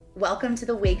Welcome to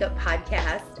the Wake Up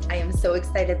Podcast. I am so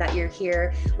excited that you're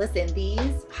here. Listen,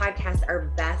 these podcasts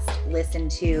are best listened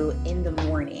to in the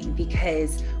morning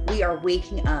because we are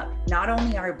waking up not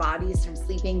only our bodies from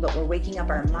sleeping, but we're waking up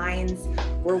our minds,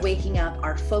 we're waking up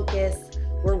our focus,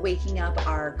 we're waking up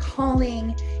our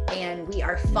calling, and we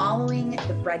are following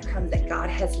the breadcrumbs that God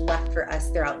has left for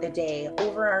us throughout the day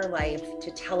over our life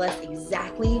to tell us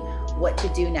exactly what to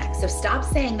do next. So stop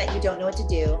saying that you don't know what to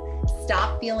do.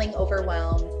 Stop feeling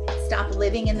overwhelmed. Stop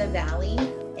living in the valley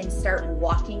and start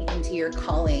walking into your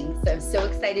calling. So I'm so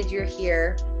excited you're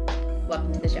here.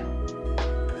 Welcome to the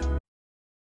show.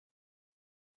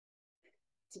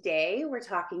 Today, we're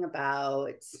talking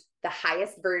about the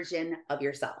highest version of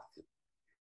yourself.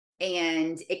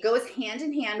 And it goes hand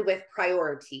in hand with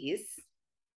priorities.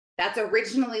 That's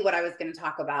originally what I was going to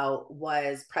talk about,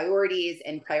 was priorities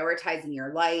and prioritizing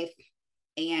your life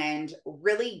and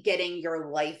really getting your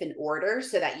life in order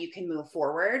so that you can move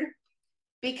forward,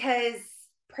 because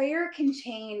prayer can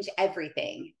change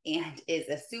everything and is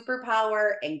a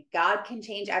superpower, and God can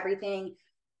change everything,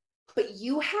 but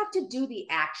you have to do the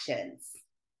actions.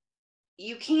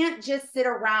 You can't just sit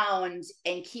around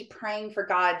and keep praying for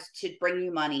God to bring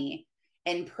you money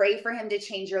and pray for him to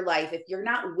change your life if you're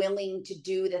not willing to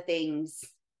do the things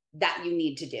that you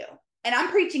need to do. And I'm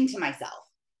preaching to myself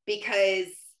because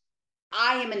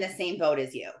I am in the same boat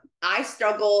as you. I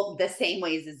struggle the same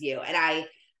ways as you. And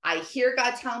I hear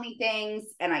God tell me things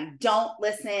and I don't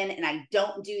listen and I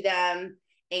don't do them.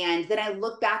 And then I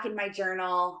look back in my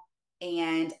journal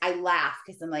and I laugh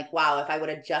because I'm like, wow, if I would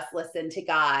have just listened to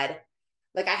God.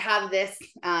 Like, I have this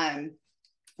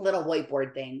little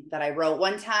whiteboard thing that I wrote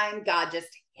one time. God just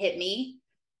hit me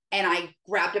and I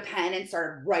grabbed a pen and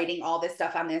started writing all this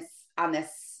stuff on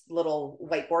this little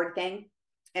whiteboard thing.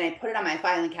 And I put it on my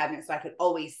filing cabinet so I could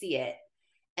always see it.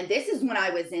 And this is when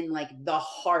I was in like the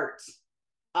heart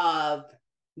of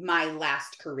my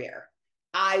last career.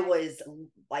 I was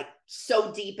like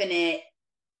so deep in it.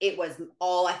 It was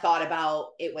all I thought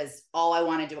about. It was all I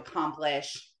wanted to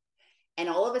accomplish. And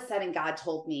all of a sudden, God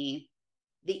told me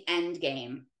the end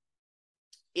game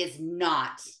is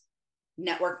not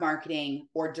network marketing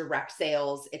or direct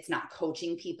sales. It's not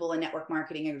coaching people in network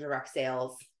marketing or direct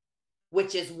sales,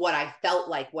 which is what I felt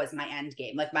like was my end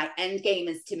game. Like, my end game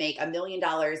is to make $1 million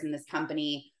in this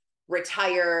company,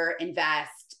 retire,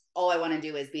 invest. All I want to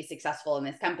do is be successful in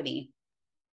this company.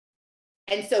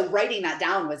 And so writing that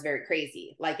down was very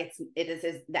crazy. Like,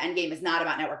 the end game is not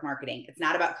about network marketing. It's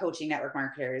not about coaching network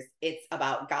marketers. It's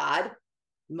about God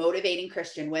motivating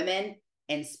Christian women,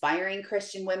 inspiring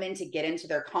Christian women to get into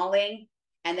their calling.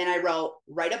 And then I wrote,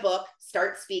 write a book,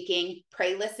 start speaking,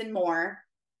 pray, listen more,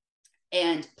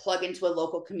 and plug into a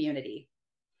local community.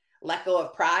 Let go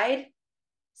of pride,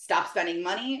 stop spending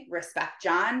money, respect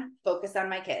John, focus on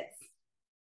my kids.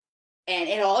 And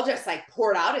it all just like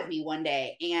poured out of me one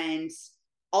day. And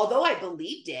although I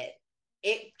believed it,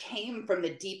 it came from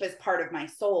the deepest part of my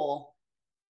soul.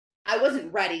 I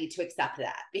wasn't ready to accept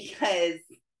that because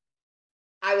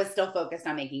I was still focused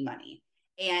on making money.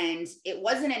 And it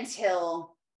wasn't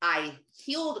until I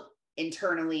healed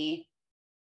internally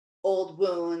old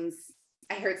wounds.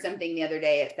 I heard something the other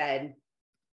day. It said,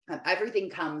 everything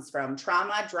comes from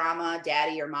trauma, drama,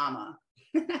 daddy, or mama.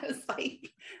 I was like,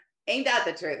 ain't that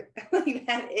the truth? Like,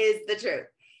 that is the truth.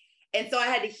 And so I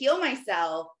had to heal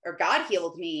myself, or God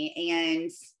healed me. And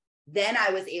then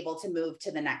I was able to move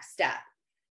to the next step.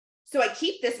 So I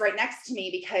keep this right next to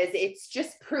me because it's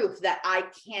just proof that I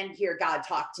can hear God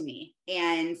talk to me.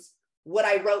 And what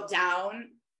I wrote down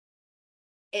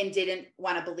and didn't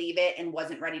want to believe it and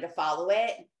wasn't ready to follow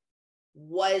it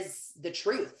was the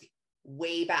truth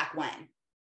way back when.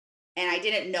 And I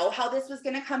didn't know how this was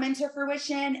going to come into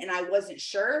fruition, and I wasn't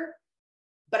sure,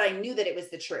 but I knew that it was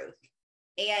the truth.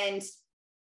 And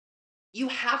you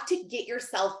have to get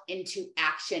yourself into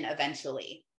action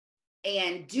eventually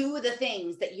and do the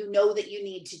things that you know that you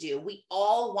need to do. We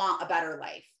all want a better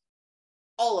life.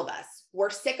 All of us.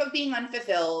 We're sick of being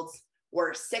unfulfilled.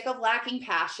 We're sick of lacking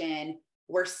passion.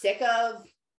 We're sick of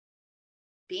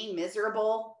being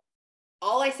miserable.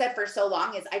 All I said for so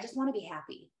long is, I just want to be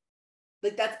happy.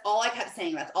 Like, that's all I kept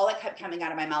saying. That's all that kept coming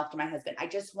out of my mouth to my husband. I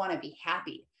just want to be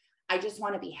happy. I just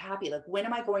want to be happy. Like, when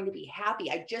am I going to be happy?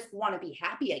 I just want to be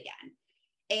happy again.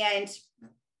 And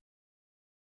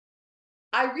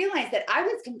I realized that I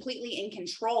was completely in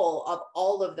control of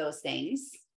all of those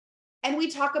things. And we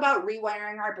talk about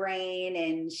rewiring our brain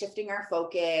and shifting our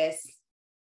focus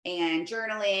and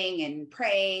journaling and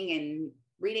praying and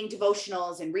reading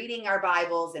devotionals and reading our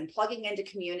Bibles and plugging into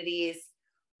communities.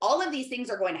 All of these things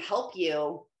are going to help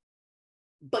you,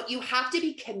 but you have to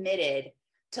be committed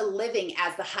to living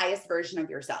as the highest version of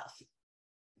yourself,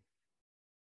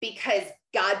 because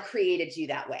God created you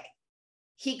that way.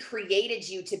 He created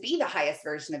you to be the highest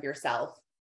version of yourself,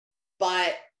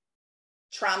 but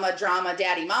trauma, drama,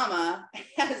 daddy, mama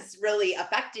has really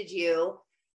affected you.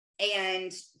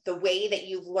 And the way that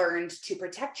you've learned to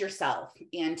protect yourself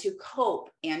and to cope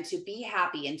and to be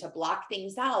happy and to block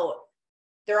things out,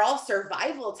 they're all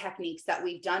survival techniques that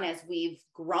we've done as we've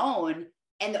grown.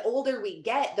 And the older we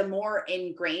get, the more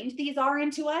ingrained these are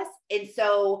into us. And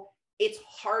so it's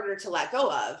harder to let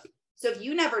go of. So if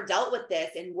you never dealt with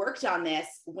this and worked on this,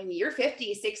 when you're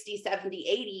 50, 60, 70,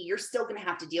 80, you're still going to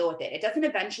have to deal with it. It doesn't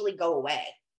eventually go away.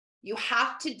 You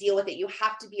have to deal with it. You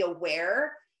have to be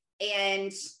aware,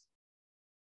 and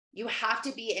you have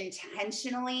to be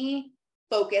intentionally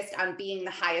focused on being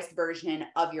the highest version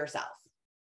of yourself.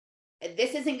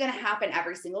 This isn't going to happen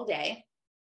every single day.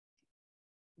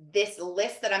 This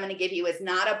list that I'm going to give you is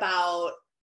not about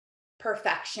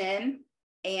perfection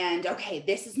and, okay,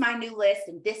 this is my new list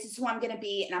and this is who I'm going to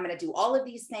be and I'm going to do all of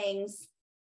these things.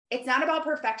 It's not about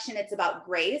perfection. It's about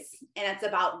grace, and it's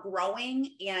about growing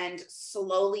and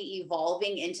slowly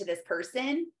evolving into this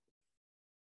person.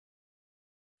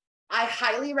 I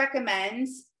highly recommend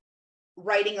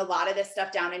writing a lot of this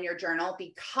stuff down in your journal,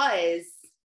 because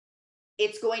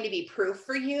it's going to be proof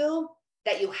for you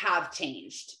that you have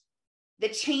changed. The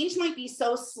change might be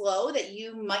so slow that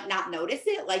you might not notice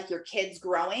it, like your kid's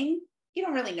growing. You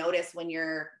don't really notice when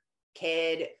your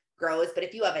kid grows, but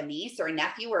if you have a niece or a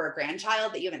nephew or a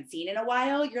grandchild that you haven't seen in a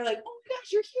while, you're like, oh my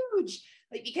gosh, you're huge,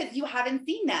 like, because you haven't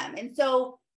seen them. And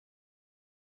so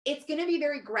it's going to be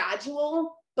very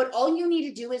gradual, but all you need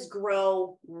to do is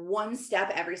grow one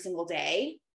step every single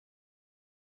day.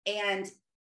 And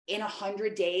in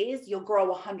 100 days, you'll grow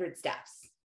 100 steps.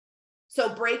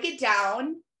 So break it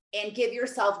down and give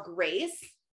yourself grace.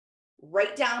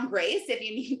 Write down grace if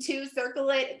you need to, circle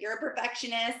it if you're a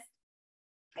perfectionist.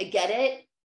 I get it.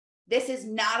 This is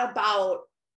not about,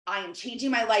 I am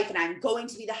changing my life and I'm going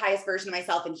to be the highest version of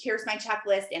myself, and here's my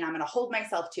checklist and I'm going to hold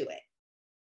myself to it.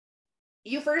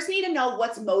 You first need to know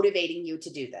what's motivating you to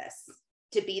do this,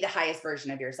 to be the highest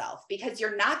version of yourself, because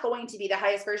you're not going to be the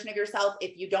highest version of yourself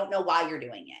if you don't know why you're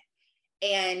doing it.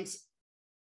 And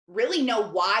really know,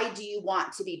 why do you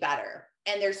want to be better?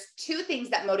 And there's two things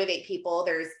that motivate people.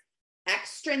 There's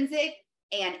extrinsic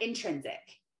and intrinsic.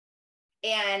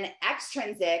 And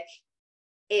extrinsic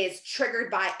is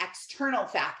triggered by external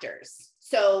factors.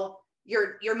 So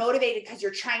you're motivated because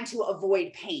you're trying to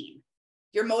avoid pain.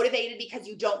 You're motivated because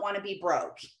you don't want to be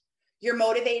broke. You're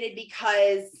motivated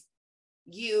because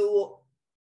you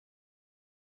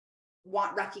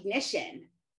want recognition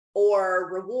or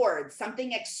reward,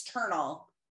 something external.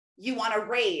 You want to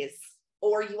raise,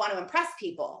 or you want to impress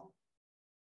people.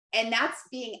 And that's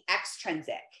being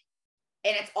extrinsic.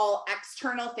 And it's all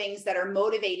external things that are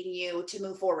motivating you to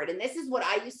move forward. And this is what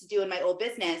I used to do in my old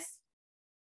business.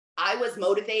 I was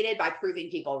motivated by proving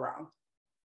people wrong.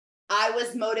 I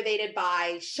was motivated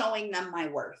by showing them my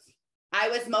worth. I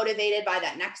was motivated by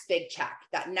that next big check,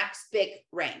 that next big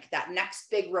rank, that next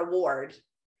big reward.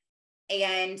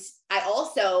 And I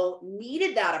also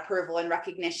needed that approval and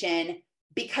recognition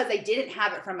because I didn't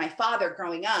have it from my father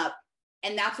growing up.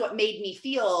 And that's what made me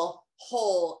feel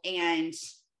whole and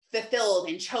fulfilled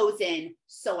and chosen.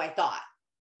 So I thought.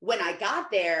 When I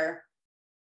got there,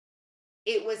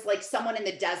 it was like someone in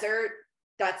the desert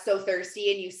that's so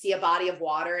thirsty, and you see a body of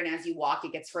water, and as you walk,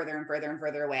 it gets further and further and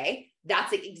further away.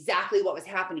 That's exactly what was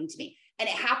happening to me. And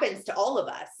it happens to all of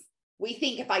us. We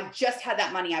think, if I just had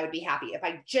that money, I would be happy. If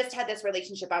I just had this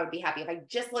relationship, I would be happy. If I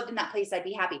just lived in that place, I'd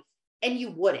be happy. And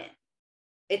you wouldn't.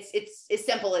 It's as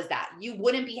simple as that. You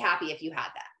wouldn't be happy if you had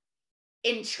that.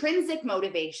 Intrinsic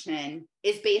motivation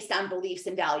is based on beliefs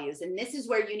and values. And this is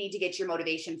where you need to get your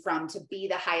motivation from to be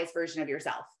the highest version of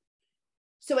yourself.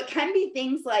 So it can be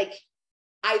things like,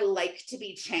 I like to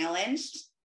be challenged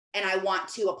and I want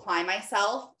to apply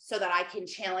myself so that I can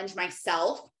challenge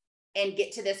myself and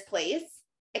get to this place.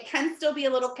 It can still be a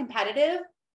little competitive,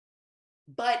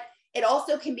 but it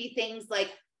also can be things like,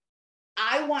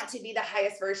 I want to be the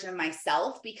highest version of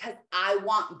myself because I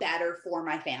want better for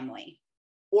my family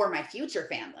or my future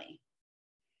family.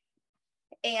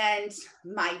 And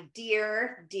my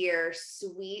dear, dear,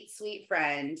 sweet, sweet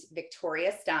friend,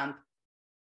 Victoria Stump,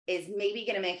 is maybe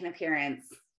going to make an appearance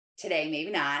today,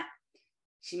 maybe not.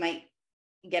 She might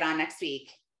get on next week.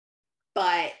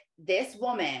 But this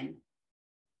woman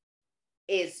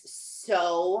is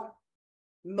so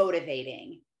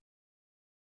motivating.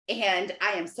 And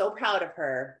I am so proud of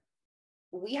her.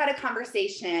 We had a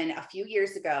conversation a few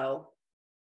years ago,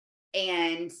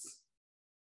 and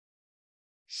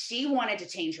she wanted to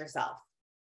change herself.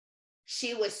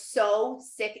 She was so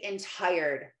sick and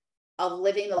tired of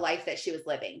living the life that she was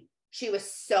living. She was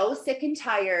so sick and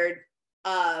tired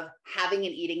of having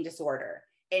an eating disorder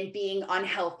and being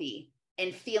unhealthy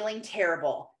and feeling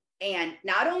terrible. And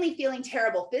not only feeling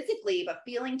terrible physically, but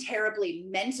feeling terribly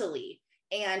mentally,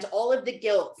 and all of the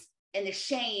guilt and the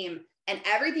shame and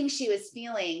everything she was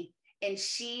feeling. And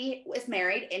she was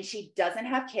married and she doesn't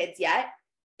have kids yet.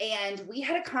 And we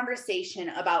had a conversation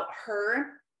about her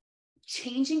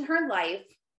changing her life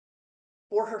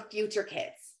for her future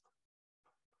kids.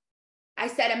 I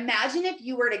said, imagine if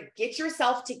you were to get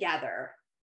yourself together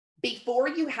before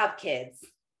you have kids,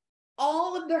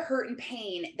 all of the hurt and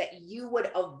pain that you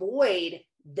would avoid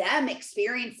them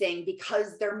experiencing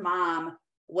because their mom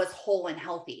was whole and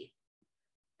healthy.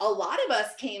 A lot of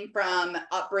us came from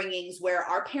upbringings where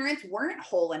our parents weren't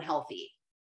whole and healthy,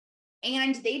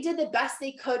 and they did the best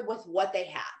they could with what they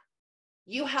had.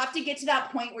 You have to get to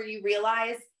that point where you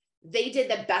realize they did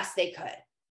the best they could.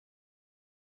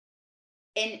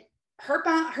 And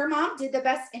her mom did the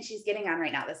best, and she's getting on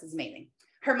right now. This is amazing.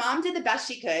 Her mom did the best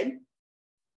she could,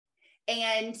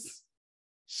 and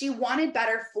she wanted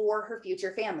better for her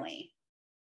future family.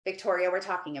 Victoria, we're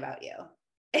talking about you.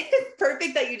 It's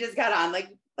perfect that you just got on, like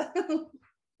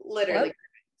literally.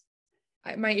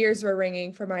 My ears were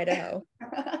ringing from Idaho.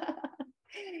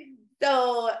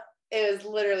 So it was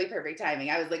literally perfect timing.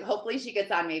 I was like, hopefully she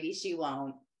gets on, maybe she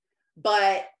won't.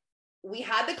 But we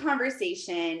had the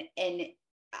conversation, and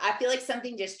I feel like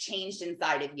something just changed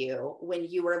inside of you when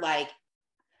you were like,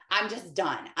 I'm just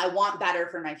done. I want better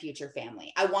for my future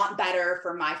family. I want better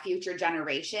for my future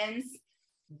generations.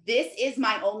 This is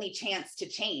my only chance to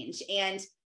change. And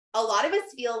a lot of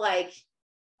us feel like,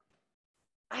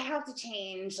 I have to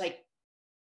change. Like,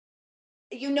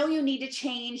 you need to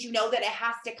change, that it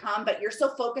has to come, but you're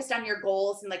so focused on your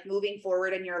goals and like moving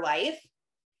forward in your life.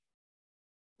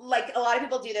 Like, a lot of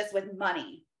people do this with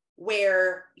money,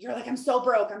 where you're like, I'm so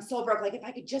broke. Like, if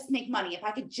I could just make money, if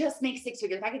I could just make six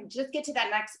figures, if I could just get to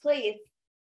that next place.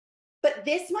 But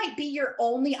this might be your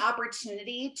only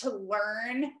opportunity to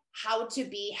learn how to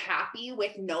be happy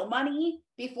with no money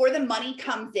before the money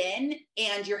comes in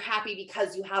and you're happy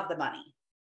because you have the money.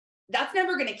 That's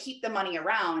never going to keep the money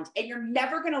around, and you're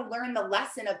never going to learn the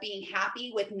lesson of being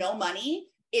happy with no money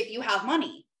if you have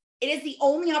money. It is the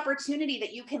only opportunity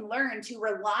that you can learn to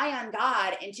rely on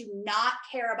God and to not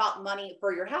care about money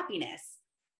for your happiness.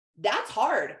 That's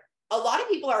hard. A lot of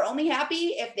people are only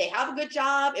happy if they have a good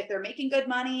job, if they're making good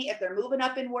money, if they're moving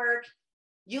up in work.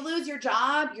 You lose your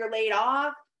job, you're laid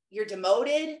off, you're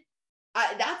demoted.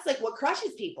 That's like what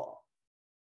crushes people.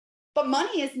 But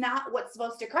money is not what's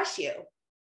supposed to crush you.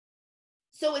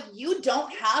 So if you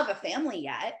don't have a family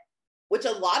yet, which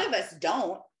a lot of us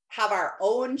don't, have our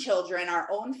own children, our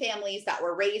own families that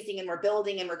we're raising and we're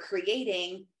building and we're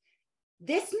creating,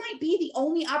 this might be the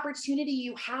only opportunity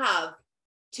you have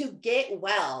to get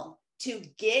well, to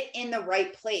get in the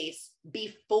right place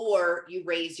before you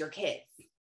raise your kids.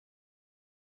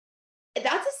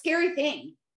 That's a scary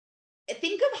thing.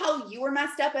 Think of how you were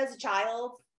messed up as a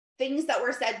child, things that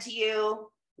were said to you,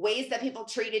 ways that people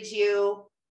treated you.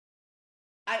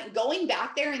 Going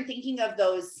back there and thinking of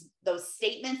those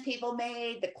statements people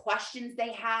made, the questions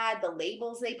they had, the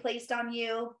labels they placed on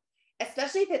you,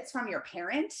 especially if it's from your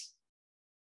parent,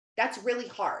 that's really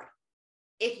hard.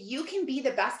 If you can be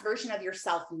the best version of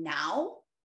yourself now,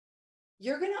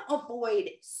 you're going to avoid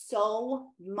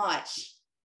so much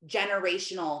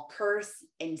generational curse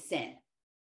and sin.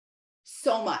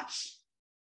 So much.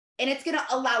 And it's going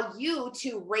to allow you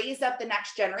to raise up the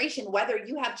next generation, whether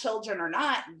you have children or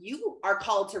not. You are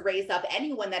called to raise up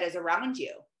anyone that is around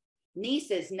you.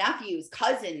 Nieces, nephews,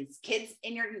 cousins, kids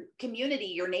in your community,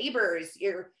 your neighbors,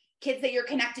 your kids that you're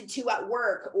connected to at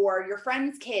work, or your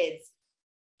friends' kids.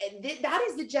 That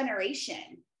is the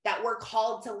generation that we're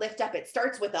called to lift up. It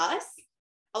starts with us.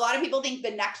 A lot of people think the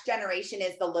next generation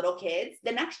is the little kids.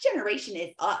 The next generation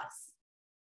is us.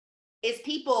 Is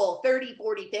people 30,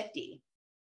 40, 50.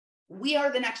 We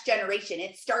are the next generation.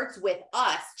 It starts with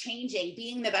us changing,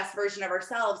 being the best version of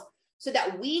ourselves so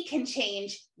that we can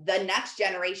change the next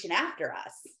generation after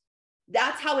us.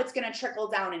 That's how it's going to trickle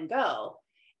down and go.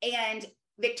 And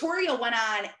Victoria went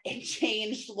on and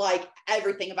changed like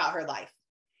everything about her life.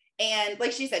 And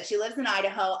like she said, she lives in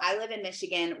Idaho. I live in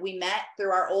Michigan. We met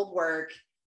through our old work.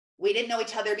 We didn't know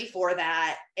each other before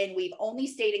that. And we've only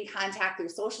stayed in contact through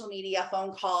social media,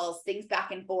 phone calls, things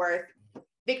back and forth.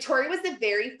 Victoria was the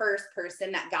very first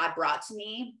person that God brought to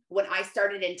me when I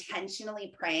started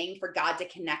intentionally praying for God to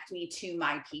connect me to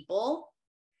my people.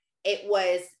 it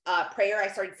was a prayer I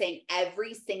started saying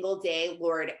every single day.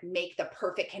 Lord, make the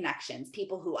perfect connections,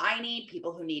 people who I need,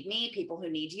 people who need me, people who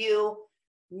need you.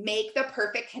 Make the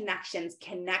perfect connections,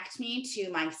 connect me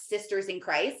to my sisters in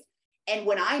Christ. And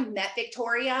when I met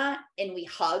Victoria and we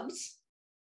hugged,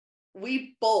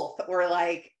 we both were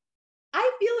like,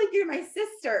 I feel like you're my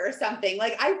sister or something.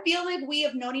 Like, I feel like we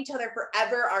have known each other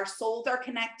forever. Our souls are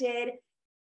connected.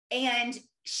 And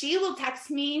she will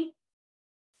text me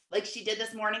like she did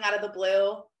this morning out of the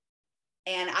blue.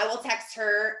 And I will text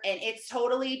her, and it's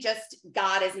totally just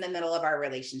God is in the middle of our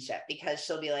relationship, because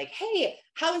she'll be like, hey,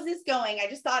 how is this going? I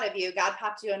just thought of you. God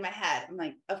popped you in my head. I'm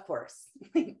like, of course.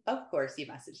 Of course you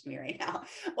messaged me right now,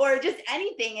 or just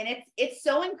anything. And it's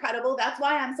so incredible. That's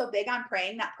why I'm so big on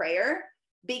praying that prayer,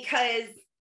 because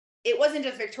it wasn't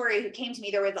just Victoria who came to me.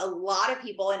 There was a lot of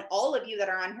people, and all of you that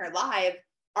are on here live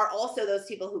are also those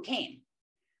people who came.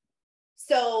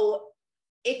 So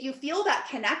if you feel that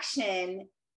connection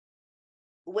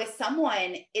with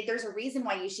someone, there's a reason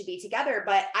why you should be together.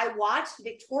 But I watched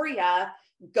Victoria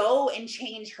go and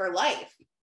change her life.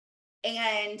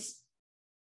 And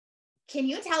can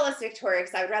you tell us, Victoria,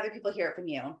 because I would rather people hear it from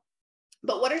you,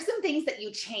 but what are some things that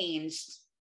you changed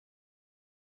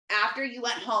after you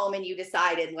went home and you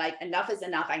decided, like, enough is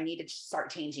enough, I need to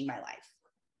start changing my life?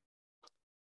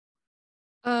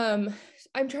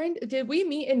 Did we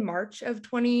meet in March of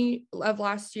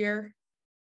last year?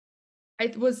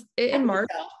 Was it in March?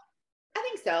 So. I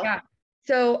think so. Yeah.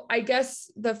 So I guess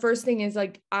the first thing is,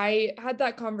 like, I had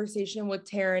that conversation with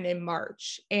Taryn in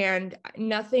March and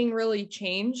nothing really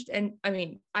changed. And I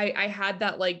mean, I had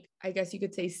that, like, I guess you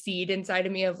could say, seed inside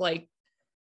of me of like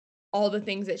all the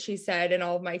things that she said and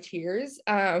all of my tears.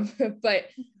 But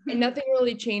nothing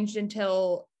really changed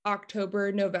until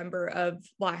October, November of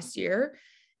last year.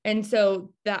 And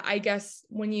so that, I guess,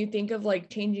 when you think of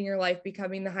like changing your life,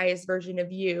 becoming the highest version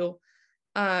of you,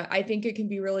 I think it can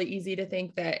be really easy to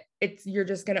think that you're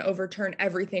just going to overturn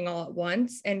everything all at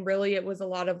once. And really, it was a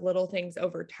lot of little things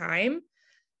over time.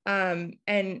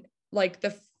 And like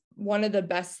one of the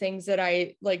best things that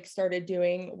I like started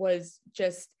doing was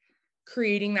just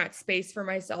creating that space for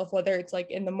myself, whether it's like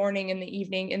in the morning, in the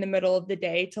evening, in the middle of the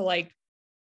day, to like,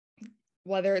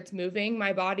 whether it's moving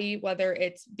my body, whether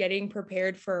it's getting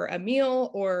prepared for a meal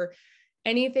or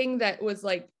anything that was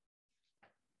like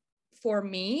for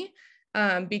me.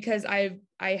 Because I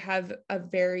have a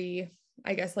very,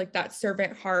 I guess, like that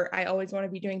servant heart. I always want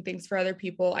to be doing things for other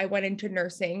people. I went into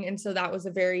nursing, and so that was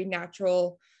a very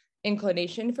natural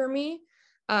inclination for me.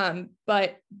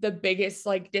 But the biggest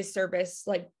like disservice,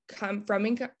 like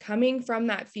coming from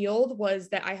that field, was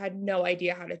that I had no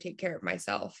idea how to take care of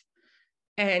myself.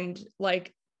 And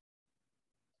like,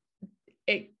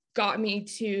 it got me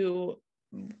to,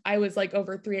 I was like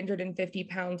over 350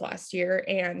 pounds last year,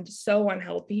 and so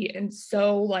unhealthy. And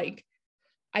so like,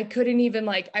 I couldn't even,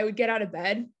 like, I would get out of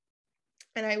bed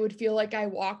and I would feel like I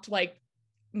walked like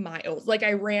miles, like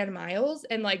I ran miles,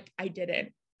 and like I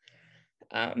didn't.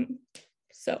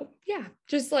 So yeah,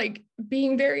 just like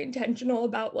being very intentional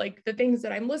about like the things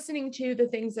that I'm listening to, the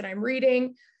things that I'm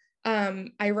reading.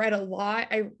 I read a lot.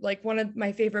 I like, one of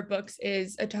my favorite books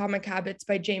is Atomic Habits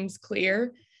by James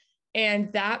Clear.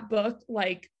 And that book,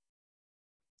 like,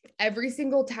 every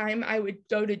single time I would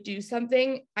go to do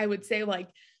something, I would say, like,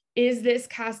 is this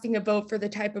casting a vote for the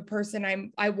type of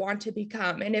person I want to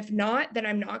become? And if not, then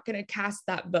I'm not going to cast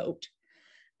that vote.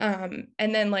 And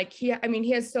then like, he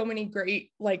has so many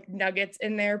great like nuggets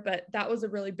in there, but that was a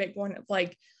really big one of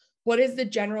like, what is the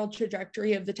general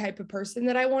trajectory of the type of person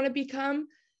that I want to become,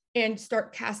 and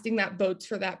start casting that votes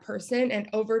for that person. And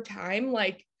over time,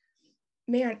 like,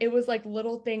 man, it was like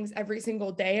little things every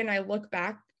single day. And I look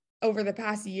back over the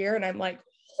past year and I'm like,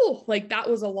 oh, like that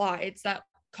was a lot. It's that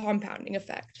compounding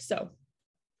effect. So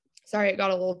sorry, it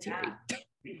got a little teary.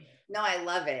 Yeah. No, I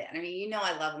love it. I mean,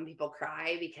 I love when people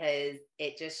cry, because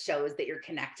it just shows that you're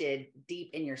connected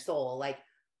deep in your soul. Like,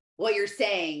 what you're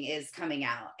saying is coming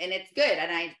out, and it's good. And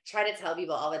I try to tell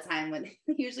people all the time,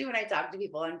 usually when I talk to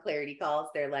people on clarity calls,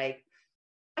 they're like,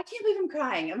 I can't believe I'm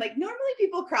crying. I'm like, normally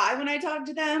people cry when I talk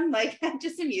to them. Like, I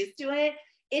just am used to it.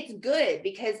 It's good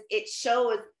because it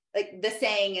shows, like, the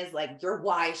saying is like, your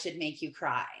why should make you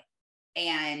cry.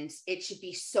 And it should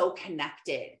be so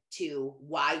connected to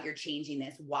why you're changing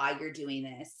this, why you're doing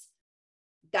this,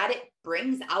 that it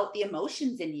brings out the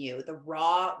emotions in you, the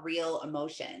raw, real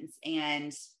emotions.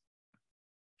 And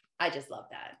I just love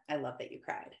that. I love that you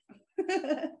cried.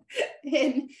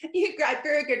 And you cried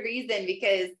for a good reason,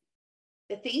 because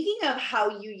the thinking of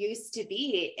how you used to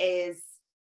be is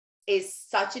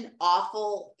such an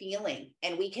awful feeling.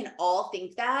 And we can all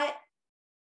think that.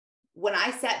 when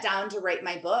I sat down to write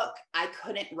my book, I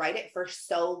couldn't write it for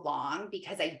so long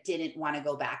because I didn't want to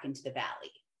go back into the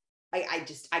valley.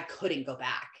 I couldn't go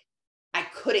back. I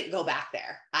couldn't go back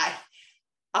there.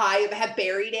 I have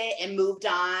buried it and moved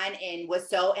on and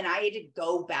I had to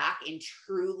go back and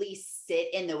truly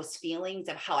sit in those feelings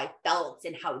of how I felt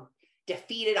and how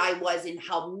defeated I was and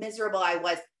how miserable I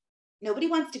was. Nobody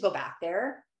wants to go back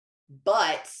there,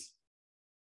 but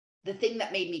the thing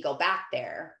that made me go back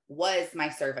there was my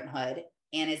servanthood,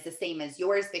 and is the same as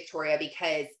yours, Victoria,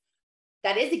 because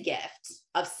that is a gift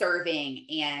of serving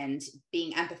and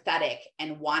being empathetic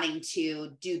and wanting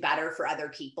to do better for other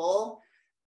people.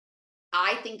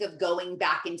 I think of going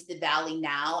back into the valley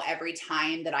now. Every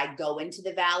time that I go into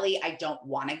the valley, I don't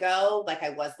want to go, like I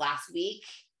was last week.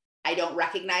 I don't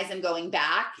recognize I'm going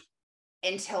back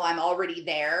until I'm already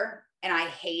there and I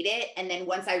hate it. And then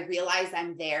once I realize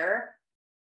I'm there,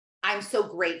 I'm so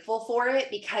grateful for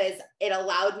it because it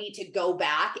allowed me to go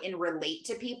back and relate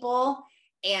to people.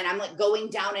 And I'm like going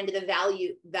down into the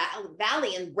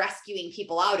valley and rescuing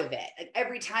people out of it. Like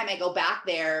every time I go back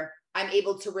there, I'm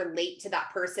able to relate to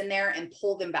that person there and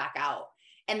pull them back out.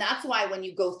 And that's why when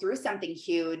you go through something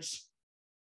huge,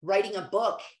 writing a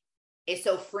book is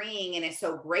so freeing and is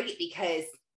so great because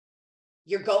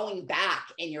you're going back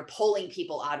and you're pulling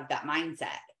people out of that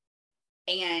mindset.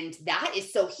 And that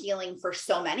is so healing for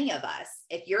so many of us.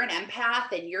 If you're an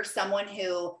empath and you're someone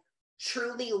who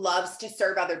truly loves to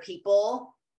serve other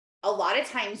people, a lot of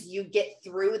times you get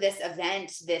through this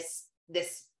event,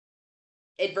 this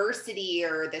adversity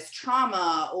or this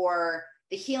trauma or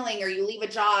the healing, or you leave a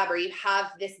job or you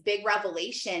have this big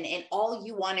revelation, and all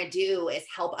you want to do is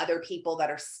help other people that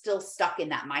are still stuck in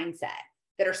that mindset,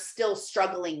 that are still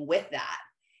struggling with that.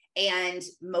 And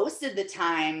most of the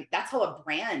time, that's how a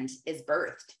brand is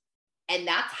birthed. And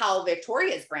that's how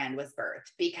Victoria's brand was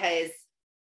birthed, because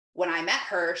when I met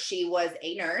her, she was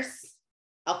a nurse,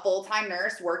 a full-time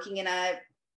nurse working in a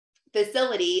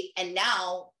facility. And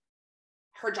now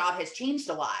her job has changed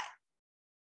a lot.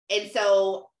 And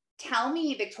so tell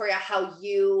me, Victoria, how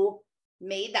you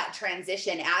made that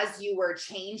transition as you were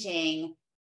changing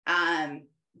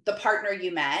the partner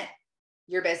you met,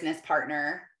 your business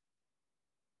partner.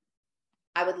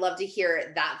 I would love to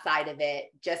hear that side of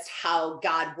it, just how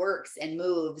God works and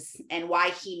moves and why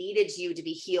he needed you to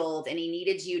be healed and he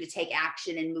needed you to take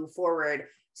action and move forward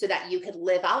so that you could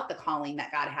live out the calling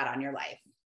that God had on your life.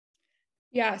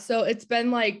 Yeah. So it's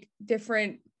been like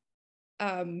different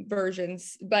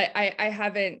versions, but I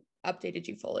haven't updated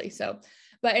you fully. So,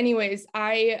 but anyways,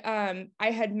 I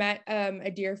had met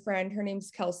a dear friend, her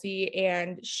name's Kelsey,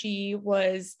 and it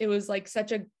was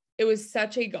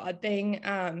such a God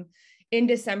thing. In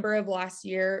December of last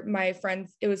year,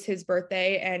 it was his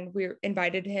birthday, and we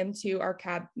invited him to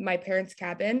my parents'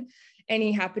 cabin, and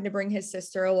he happened to bring his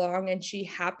sister along, and she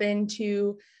happened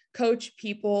to coach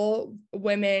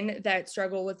women that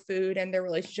struggle with food and their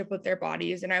relationship with their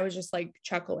bodies. And I was just like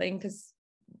chuckling because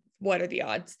what are the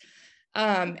odds?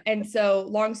 And so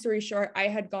long story short, I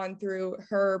had gone through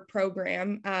her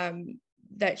program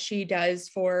that she does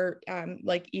for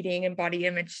like eating and body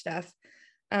image stuff.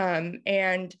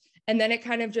 And then it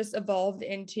kind of just evolved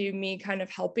into me kind of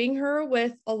helping her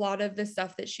with a lot of the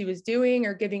stuff that she was doing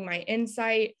or giving my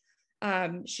insight.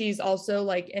 She's also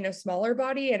like in a smaller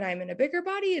body and I'm in a bigger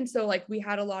body. And so like we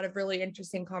had a lot of really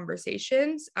interesting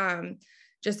conversations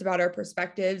just about our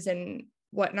perspectives and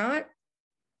whatnot.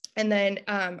 And then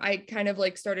I kind of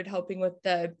like started helping with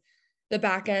the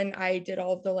back end. I did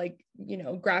all of the like,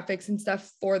 graphics and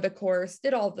stuff for the course,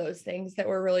 did all of those things that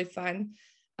were really fun.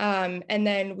 And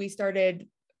then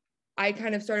I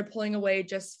kind of started pulling away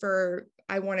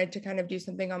I wanted to kind of do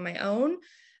something on my own.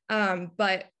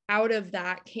 But out of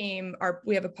that came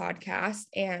we have a podcast,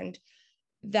 and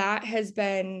that's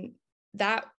been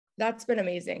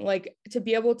amazing. Like to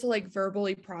be able to like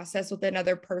verbally process with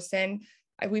another person.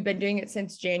 We've been doing it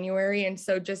since January. And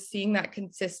so just seeing that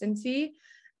consistency,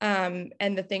 and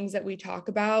the things that we talk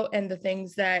about and the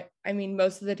things that,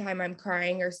 most of the time I'm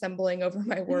crying or stumbling over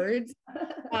my words.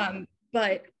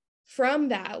 But from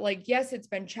that, like, yes, it's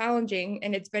been challenging,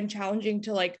 and it's been challenging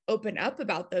to like open up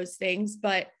about those things,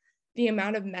 but the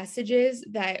amount of messages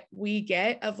that we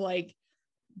get of like,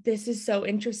 this is so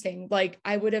interesting. Like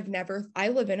I live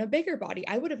in a bigger body.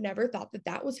 I would have never thought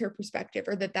that was her perspective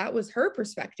or that was her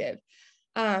perspective.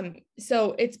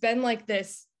 So it's been like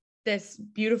this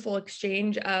beautiful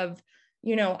exchange of,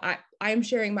 I'm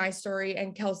sharing my story,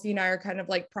 and Kelsey and I are kind of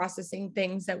like processing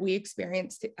things that we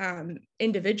experienced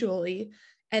individually.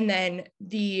 And then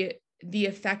the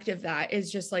effect of that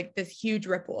is just like this huge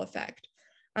ripple effect.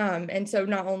 And so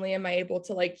not only am I able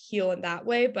to like heal in that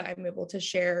way, but I'm able to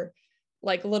share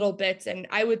like little bits. And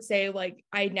I would say like,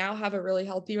 I now have a really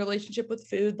healthy relationship with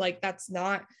food. Like that's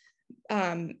not,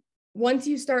 once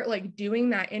you start like doing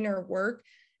that inner work,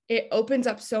 it opens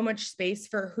up so much space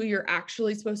for who you're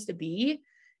actually supposed to be.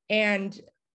 And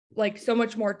like so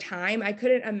much more time. I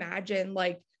couldn't imagine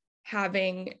like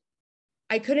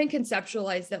I couldn't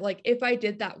conceptualize that, like, if I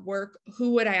did that work,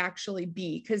 who would I actually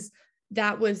be? Because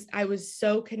I was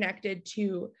so connected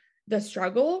to the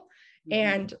struggle.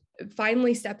 And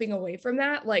finally stepping away from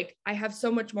that, like I have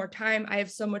so much more time. I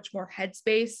have so much more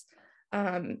headspace.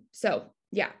 So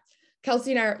yeah,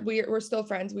 Kelsey and I, we're still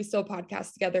friends. We still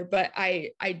podcast together, but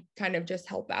I kind of just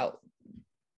help out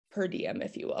per diem,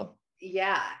 if you will.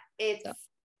 Yeah.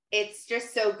 It's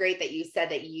just so great that you said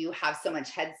that you have so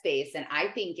much headspace. And I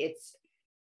think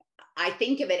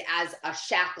of it as a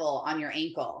shackle on your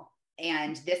ankle.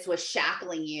 And this was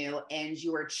shackling you, and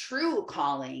your true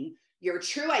calling, your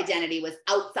true identity was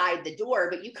outside the door,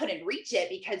 but you couldn't reach it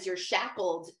because you're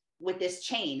shackled with this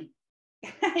chain.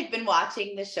 I've been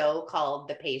watching the show called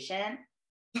The Patient.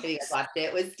 Have you guys watched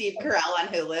it? With Steve Carell on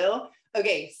Hulu.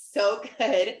 Okay, so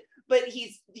good. But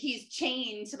he's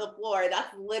chained to the floor.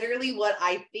 That's literally what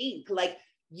I think. Like,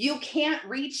 you can't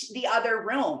reach the other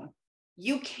room.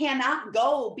 You cannot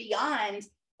go beyond.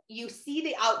 You see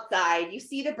the outside, you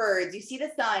see the birds, you see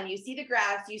the sun, you see the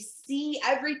grass, you see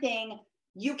everything.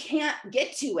 You can't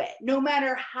get to it. No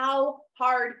matter how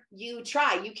hard you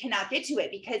try, you cannot get to it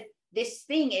because this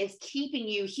thing is keeping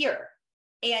you here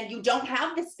and you don't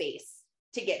have the space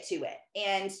to get to it.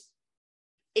 And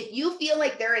if you feel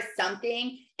like there is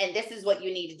something, and this is what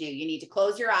you need to do, you need to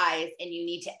close your eyes and you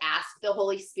need to ask the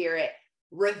Holy Spirit,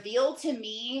 reveal to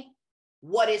me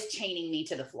what is chaining me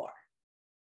to the floor.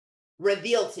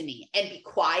 Reveal to me, and be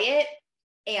quiet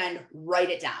and write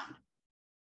it down.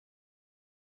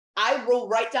 I will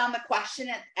write down the question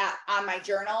on my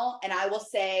journal, and I will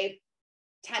say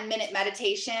 10-minute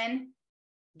meditation.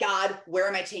 God, where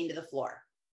am I chained to the floor?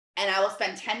 And I will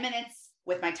spend 10 minutes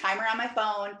with my timer on my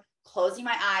phone, closing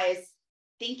my eyes,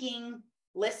 thinking,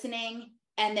 listening,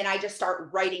 and then I just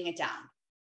start writing it down.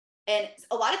 And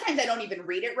a lot of times I don't even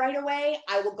read it right away.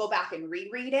 I will go back and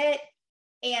reread it.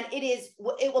 And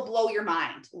it will blow your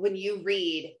mind when you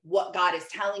read what God is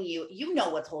telling you. You know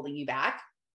what's holding you back.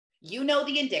 You know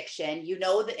the addiction, you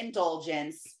know the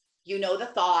indulgence, you know the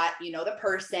thought, you know the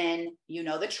person, you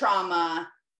know the trauma,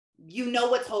 you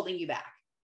know what's holding you back.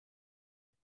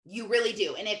 You really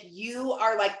do. And if you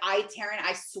are like, Taryn,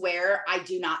 I swear I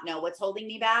do not know what's holding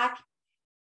me back.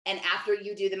 And after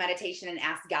you do the meditation and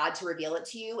ask God to reveal it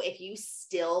to you, if you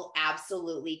still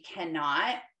absolutely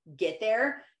cannot get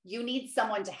there, you need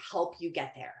someone to help you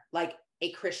get there, like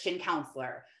a Christian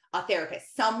counselor, a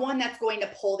therapist, someone that's going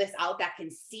to pull this out, that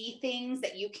can see things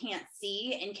that you can't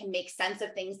see and can make sense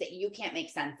of things that you can't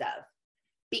make sense of.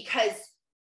 Because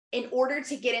in order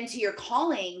to get into your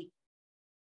calling,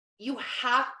 you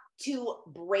have to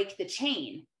break the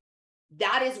chain.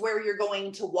 That is where you're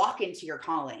going to walk into your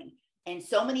calling. And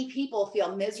so many people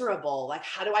feel miserable. Like,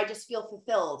 how do I just feel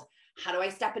fulfilled? How do I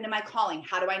step into my calling?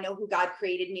 How do I know who God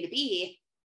created me to be?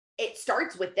 It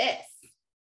starts with this.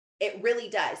 It really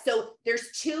does. So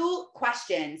there's 2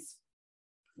 questions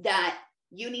that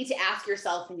you need to ask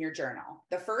yourself in your journal.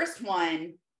 The first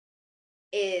one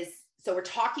is, so we're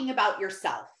talking about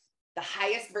yourself, the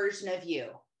highest version of you.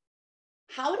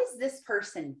 How does this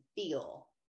person feel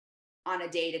on a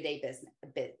day-to-day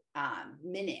business,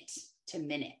 minute to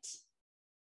minute?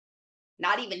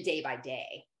 Not even day by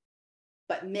day,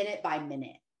 but minute by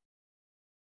minute.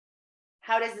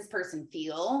 How does this person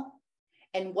feel?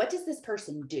 And what does this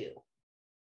person do?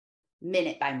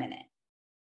 Minute by minute,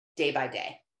 day by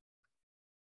day.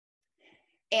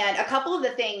 And a couple of the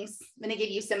things, I'm going to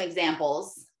give you some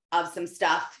examples of some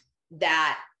stuff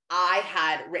that I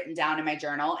had written down in my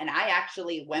journal. And I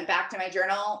actually went back to my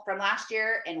journal from last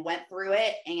year and went through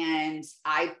it. And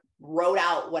I wrote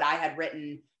out what I had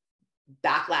written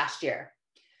back last year.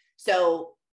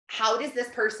 So how does this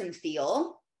person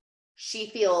feel? She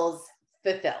feels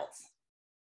fulfilled,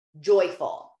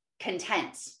 joyful,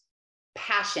 content,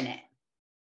 passionate,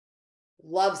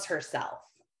 loves herself.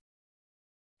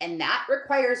 And that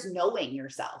requires knowing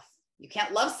yourself. You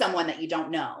can't love someone that you don't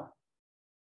know.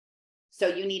 So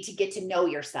you need to get to know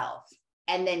yourself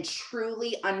and then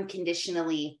truly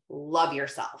unconditionally love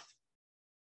yourself.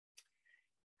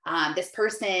 This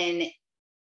person,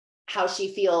 how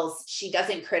she feels, she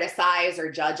doesn't criticize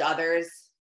or judge others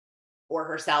or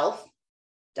herself,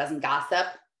 doesn't gossip.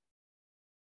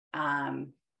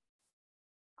 I'm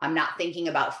not thinking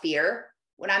about fear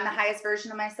when I'm the highest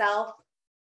version of myself.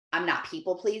 I'm not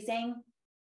people pleasing.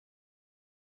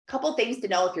 Couple things to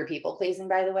know if you're people pleasing,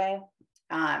 by the way.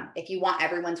 If you want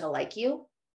everyone to like you,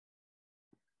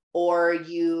 or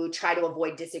you try to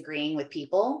avoid disagreeing with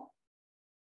people,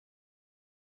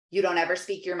 you don't ever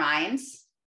speak your mind,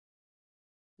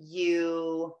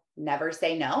 you never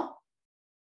say no.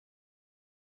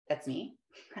 That's me.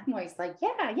 I'm always like,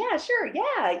 yeah, sure.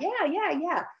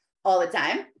 Yeah. All the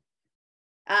time.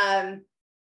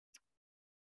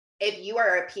 If you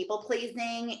are a people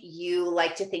pleasing, you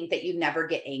like to think that you never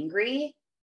get angry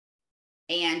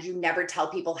and you never tell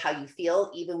people how you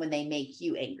feel, even when they make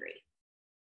you angry.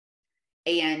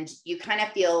 And you kind of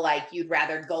feel like you'd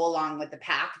rather go along with the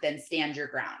pack than stand your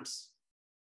ground.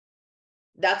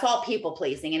 That's all people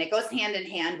pleasing. And it goes hand in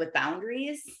hand with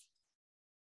boundaries.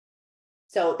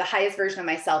 So the highest version of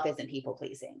myself isn't people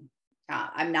pleasing.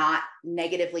 I'm not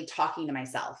negatively talking to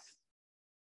myself.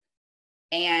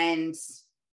 And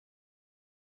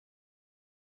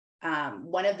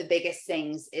one of the biggest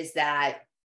things is that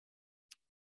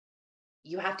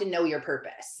you have to know your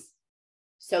purpose.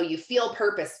 So you feel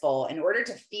purposeful. In order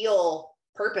to feel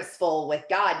purposeful with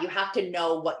God, you have to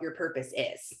know what your purpose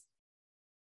is.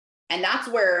 And that's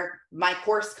where my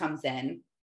course comes in.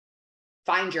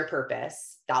 Find your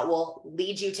purpose. That will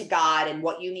lead you to God and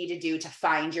what you need to do to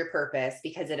find your purpose,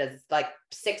 because it is like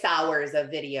 6 hours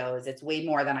of videos. It's way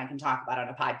more than I can talk about on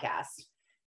a podcast.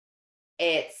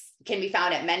 It can be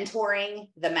found at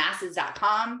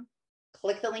mentoringthemasses.com.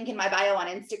 Click the link in my bio on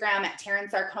Instagram at Taryn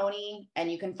Sarconi,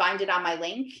 and you can find it on my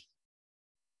link.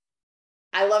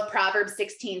 I love Proverbs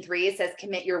 16:3. It says,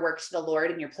 commit your work to the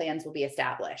Lord and your plans will be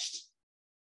established.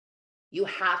 You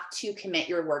have to commit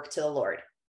your work to the Lord.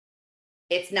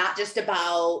 It's not just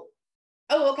about,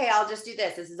 oh, okay, I'll just do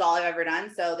this. This is all I've ever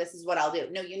done, so this is what I'll do.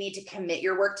 No, you need to commit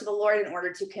your work to the Lord. In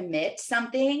order to commit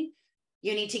something,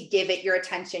 you need to give it your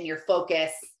attention, your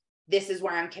focus. This is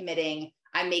where I'm committing.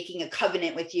 I'm making a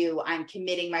covenant with you. I'm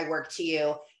committing my work to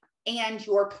you, and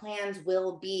your plans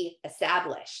will be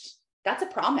established. That's a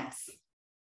promise.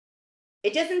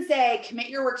 It doesn't say commit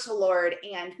your work to the Lord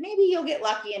and maybe you'll get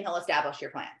lucky and he'll establish your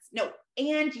plans. No,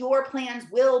 and your plans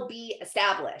will be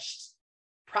established.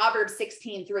 Proverbs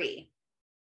 16:3.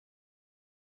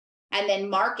 And then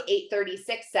Mark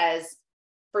 8:36 says,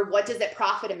 for what does it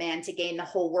profit a man to gain the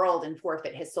whole world and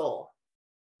forfeit his soul?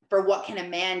 For what can a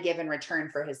man give in return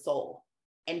for his soul?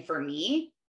 And for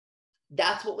me,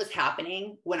 that's what was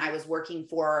happening when I was working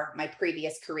for my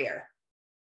previous career.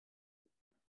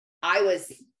 I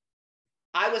was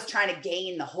trying to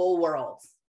gain the whole world.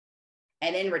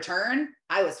 And in return,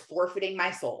 I was forfeiting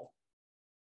my soul.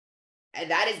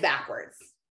 And that is backwards.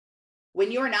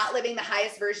 When you are not living the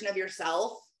highest version of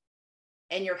yourself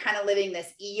and you're kind of living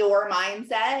this Eeyore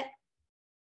mindset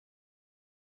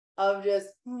of just,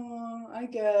 I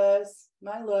guess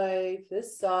my life,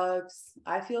 this sucks.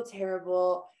 I feel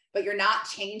terrible, but you're not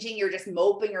changing. You're just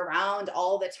moping around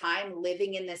all the time,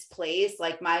 living in this place.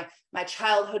 Like my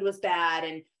childhood was bad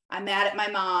and I'm mad at my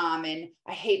mom and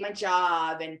I hate my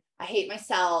job and I hate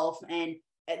myself. And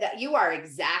that you are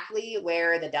exactly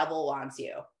where the devil wants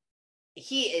you.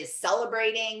 He is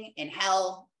celebrating in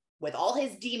hell with all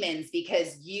his demons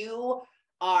because you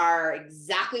are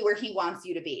exactly where he wants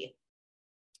you to be.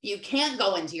 You can't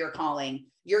go into your calling.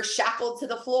 You're shackled to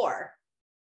the floor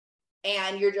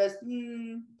and you're just,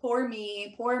 poor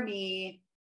me, poor me.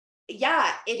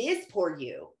 Yeah, it is poor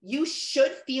you. You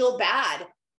should feel bad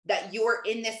that you're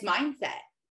in this mindset,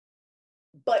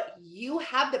 but you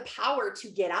have the power to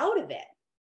get out of it.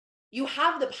 You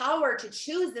have the power to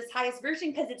choose this highest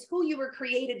version because it's who you were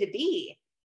created to be.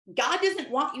 God doesn't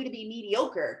want you to be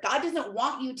mediocre. God doesn't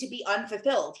want you to be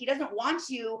unfulfilled. He doesn't want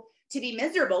you to be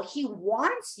miserable. He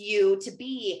wants you to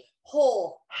be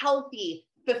whole, healthy,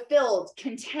 fulfilled,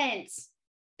 content,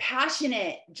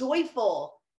 passionate,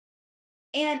 joyful.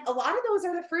 And a lot of those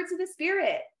are the fruits of the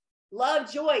Spirit.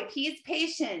 Love, joy, peace,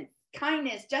 patience,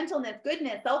 kindness, gentleness,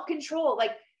 goodness, self-control.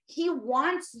 Like he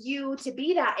wants you to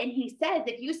be that. And he says,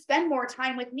 if you spend more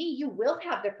time with me, you will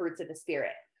have the fruits of the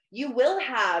Spirit. You will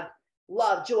have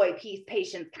love, joy, peace,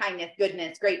 patience, kindness,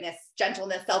 goodness, greatness,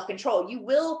 gentleness, self-control. You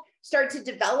will start to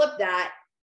develop that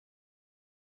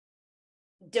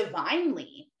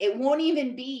divinely. It won't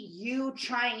even be you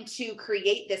trying to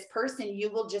create this person.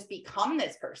 You will just become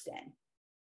this person.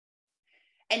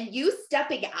 And you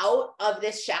stepping out of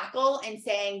this shackle and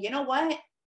saying, you know what?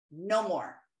 No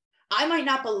more. I might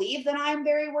not believe that I'm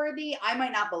very worthy. I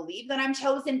might not believe that I'm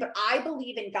chosen, but I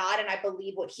believe in God and I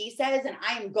believe what he says. And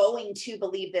I am going to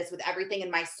believe this with everything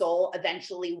in my soul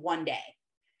eventually one day.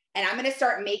 And I'm going to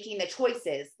start making the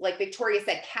choices. Like Victoria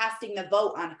said, casting the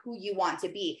vote on who you want to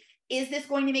be. Is this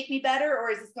going to make me better or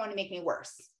is this going to make me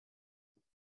worse?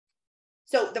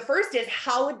 So the first is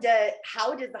how does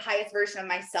the highest version of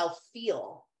myself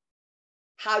feel?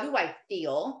 How do I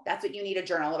feel? That's what you need a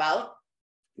journal about.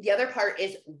 The other part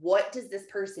is, what does this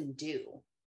person do?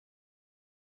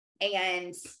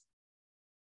 And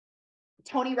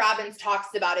Tony Robbins talks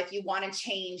about, if you want to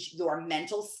change your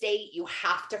mental state, you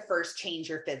have to first change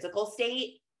your physical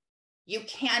state. You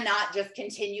cannot just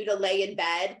continue to lay in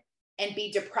bed and be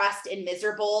depressed and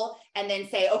miserable and then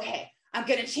say, okay, I'm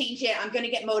going to change it. I'm going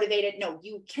to get motivated. No,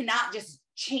 you cannot just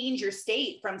change your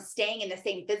state from staying in the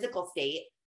same physical state.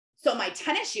 So my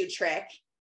tennis shoe trick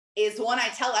is one I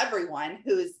tell everyone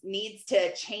who needs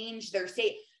to change their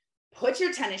state. Put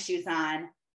your tennis shoes on,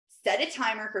 set a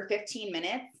timer for 15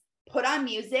 minutes, put on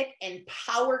music, and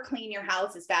power clean your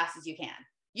house as fast as you can.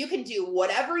 You can do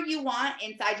whatever you want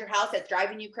inside your house that's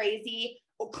driving you crazy.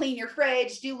 Or clean your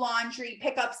fridge, do laundry,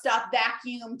 pick up stuff,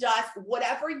 vacuum, dust,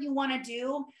 whatever you want to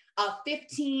do. A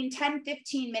 15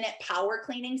 minute power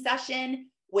cleaning session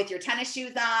with your tennis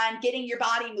shoes on, getting your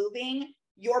body moving,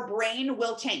 your brain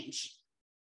will change.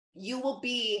 You will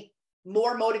be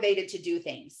more motivated to do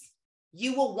things.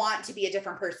 You will want to be a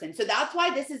different person. So that's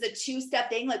why this is a two-step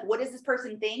thing. Like, what does this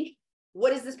person think?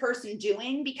 What is this person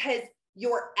doing? Because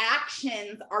your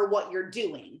actions are what you're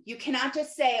doing. You cannot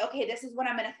just say, okay, this is what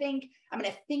I'm going to think. I'm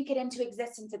going to think it into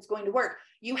existence. It's going to work.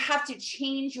 You have to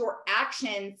change your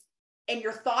actions and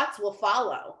your thoughts will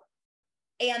follow.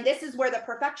 And this is where the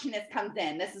perfectionist comes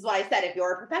in. This is why I said, if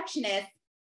you're a perfectionist,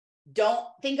 don't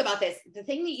think about this. The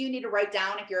thing that you need to write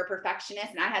down if you're a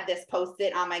perfectionist, and I had this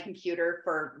posted on my computer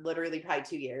for literally probably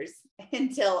 2 years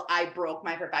until I broke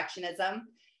my perfectionism.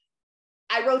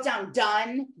 I wrote down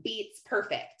done beats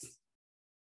perfect.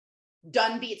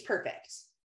 Done beats perfect.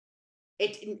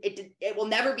 It will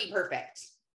never be perfect.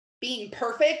 Being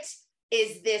perfect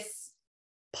is this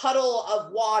puddle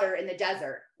of water in the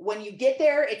desert. When you get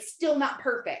there, it's still not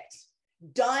perfect.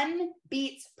 Done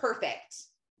beats perfect.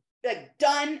 Like,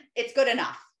 done, it's good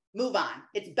enough. Move on.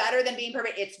 It's better than being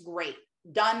perfect. It's great.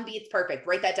 Done beats perfect.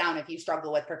 Write that down if you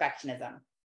struggle with perfectionism.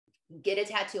 Get a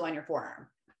tattoo on your forearm.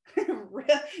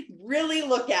 Really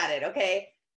look at it, okay?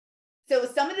 So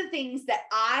some of the things that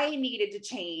I needed to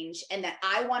change and that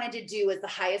I wanted to do as the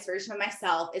highest version of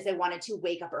myself is I wanted to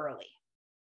wake up early.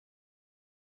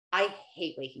 I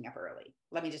hate waking up early.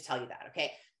 Let me just tell you that,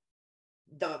 okay?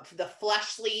 The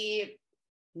fleshly,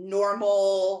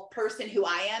 normal person who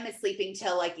I am is sleeping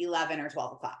till like 11 or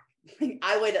 12 o'clock.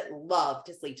 I would love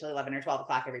to sleep till 11 or 12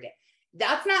 o'clock every day.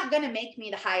 That's not going to make me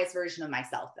the highest version of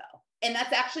myself, though. And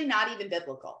that's actually not even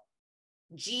biblical.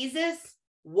 Jesus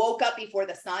woke up before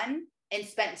the sun and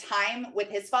spent time with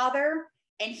his Father,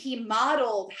 and he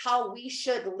modeled how we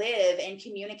should live and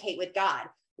communicate with God.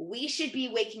 We should be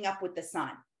waking up with the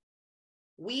sun.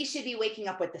 We should be waking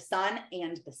up with the sun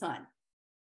and the sun,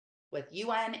 with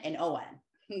UN and ON,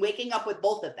 waking up with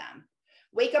both of them.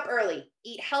 Wake up early,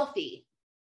 eat healthy.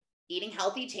 Eating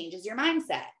healthy changes your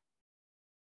mindset.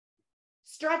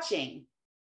 Stretching,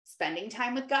 spending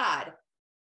time with God,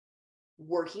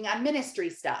 working on ministry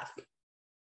stuff,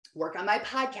 work on my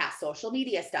podcast, social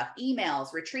media stuff,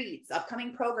 emails, retreats,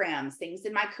 upcoming programs, things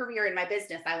in my career and my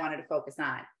business I wanted to focus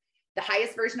on. The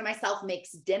highest version of myself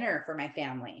makes dinner for my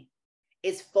family,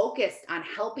 is focused on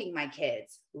helping my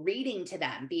kids, reading to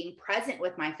them, being present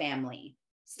with my family,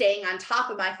 staying on top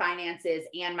of my finances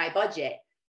and my budget.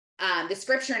 The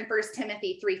scripture in 1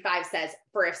 Timothy 3:5 says,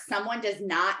 for if someone does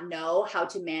not know how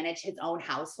to manage his own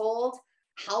household,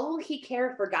 how will he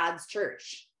care for God's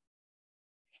church?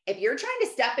 If you're trying to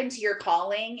step into your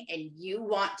calling and you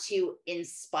want to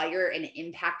inspire and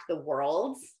impact the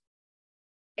world,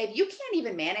 if you can't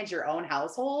even manage your own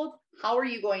household, how are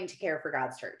you going to care for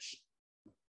God's church?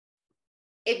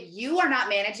 If you are not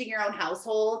managing your own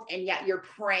household and yet you're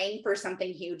praying for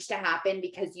something huge to happen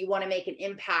because you want to make an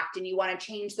impact and you want to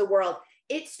change the world,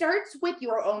 it starts with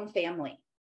your own family.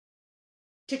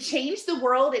 To change the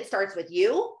world, it starts with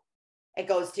you. It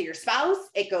goes to your spouse.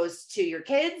 It goes to your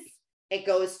kids. It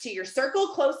goes to your circle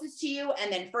closest to you, and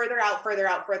then further out, further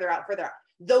out, further out, further out.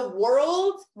 The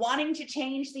world, wanting to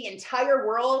change the entire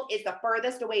world, is the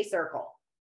furthest away circle.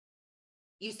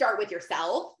 You start with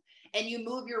yourself and you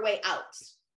move your way out.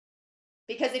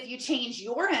 Because if you change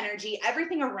your energy,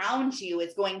 everything around you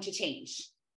is going to change.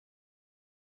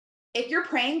 If you're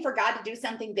praying for God to do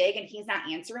something big and he's not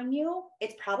answering you,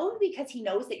 it's probably because he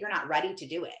knows that you're not ready to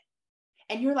do it.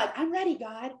 And you're like, I'm ready,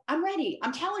 God. I'm ready.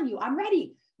 I'm telling you, I'm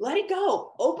ready. Let it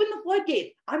go. Open the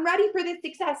floodgates. I'm ready for this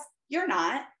success. You're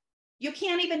not. You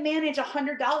can't even manage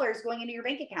 $100 going into your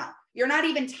bank account. You're not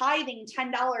even tithing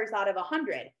 $10 out of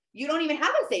 100. You don't even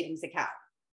have a savings account.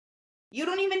 You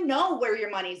don't even know where your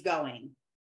money's going.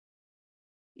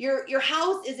 Your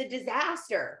house is a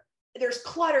disaster. There's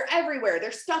clutter everywhere.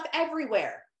 There's stuff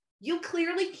everywhere. You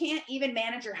clearly can't even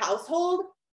manage your household.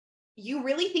 You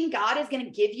really think God is going to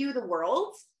give you the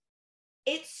world?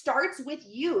 It starts with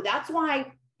you. That's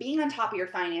why being on top of your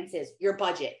finances, your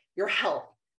budget, your health,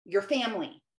 your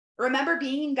family. Remember,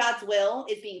 being in God's will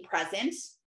is being present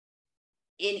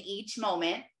in each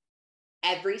moment,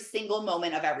 every single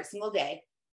moment of every single day,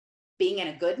 being in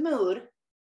a good mood,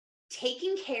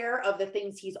 taking care of the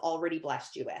things he's already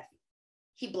blessed you with.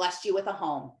 He blessed you with a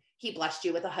home. He blessed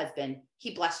you with a husband.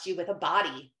 He blessed you with a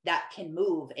body that can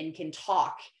move and can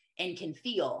talk and can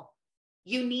feel.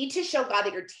 You need to show God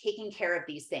that you're taking care of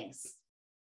these things.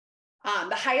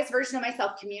 The highest version of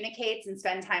myself communicates and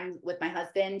spend time with my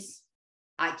husband.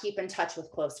 I keep in touch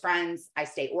with close friends. I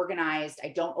stay organized. I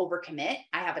don't overcommit.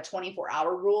 I have a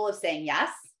 24-hour rule of saying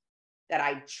yes that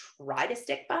I try to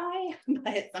stick by,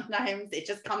 but sometimes it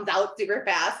just comes out super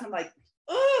fast. I'm like,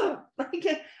 oh,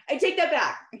 I take that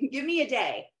back. Give me a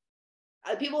day.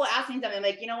 People will ask me something, I'm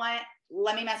like, you know what?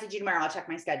 Let me message you tomorrow. I'll check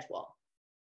my schedule.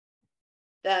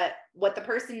 The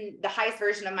highest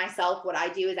version of myself, what I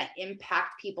do is I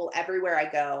impact people everywhere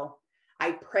I go.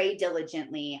 I pray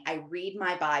diligently. I read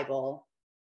my Bible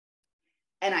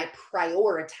and I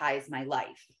prioritize my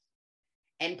life.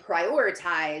 And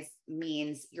prioritize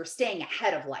means you're staying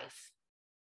ahead of life.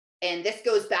 And this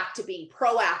goes back to being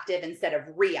proactive instead of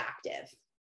reactive.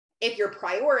 If you're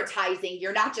prioritizing,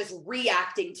 you're not just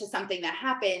reacting to something that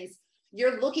happens.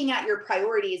 You're looking at your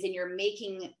priorities and you're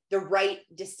making the right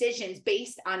decisions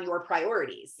based on your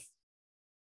priorities.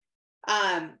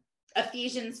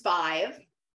 Ephesians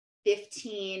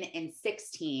 5:15 and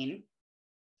 16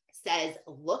 says,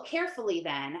 look carefully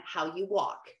then how you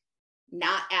walk,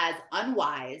 not as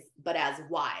unwise, but as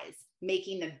wise,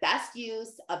 making the best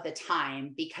use of the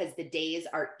time because the days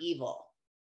are evil.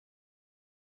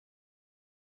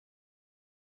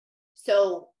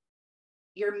 So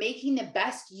you're making the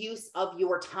best use of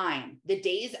your time. The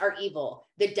days are evil.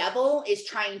 The devil is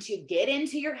trying to get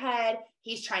into your head.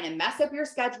 He's trying to mess up your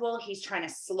schedule. He's trying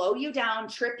to slow you down,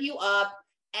 trip you up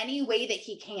any way that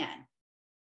he can.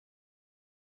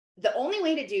 The only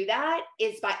way to do that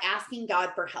is by asking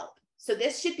God for help. So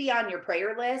this should be on your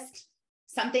prayer list,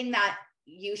 something that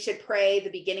you should pray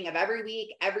the beginning of every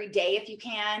week, every day if you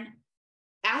can.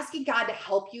 Asking God to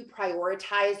help you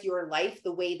prioritize your life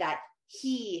the way that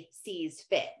he sees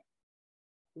fit.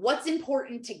 What's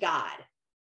important to God?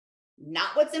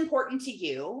 Not what's important to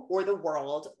you or the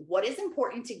world. What is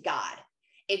important to God?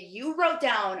 If you wrote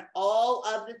down all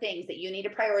of the things that you need to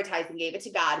prioritize and gave it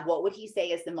to God, what would he say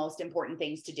is the most important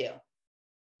things to do?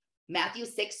 Matthew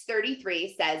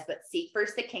 6:33 says, but seek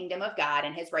first the kingdom of God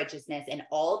and his righteousness, and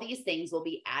all these things will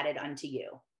be added unto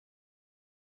you.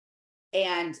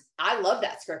 And I love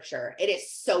that scripture. It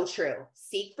is so true.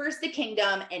 Seek first the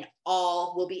kingdom and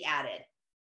all will be added.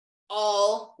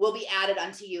 All will be added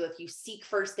unto you if you seek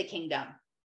first the kingdom.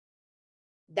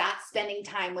 That's spending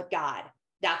time with God.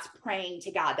 That's praying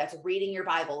to God. That's reading your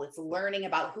Bible. It's learning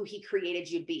about who he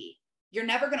created you to be. You're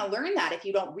never going to learn that if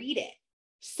you don't read it.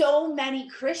 So many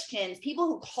Christians, people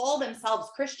who call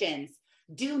themselves Christians,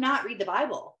 do not read the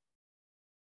Bible.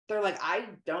 They're like, I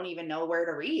don't even know where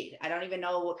to read. I don't even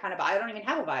know what kind of Bible. I don't even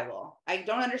have a Bible. I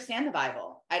don't understand the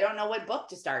Bible. I don't know what book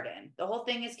to start in. The whole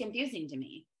thing is confusing to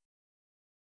me.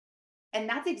 And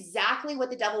that's exactly what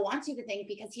the devil wants you to think,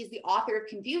 because he's the author of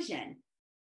confusion.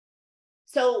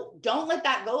 So don't let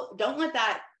that go. Don't let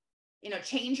that,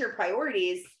 change your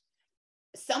priorities.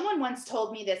 Someone once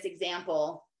told me this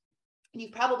example.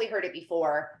 You've probably heard it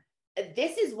before.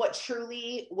 This is what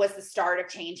truly was the start of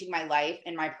changing my life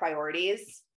and my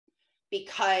priorities,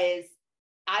 because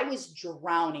I was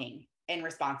drowning in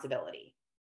responsibility.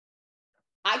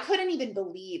 I couldn't even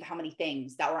believe how many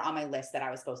things that were on my list that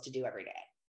I was supposed to do every day.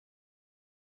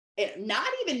 Not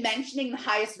even mentioning the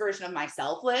highest version of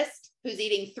myself list, who's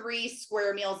eating 3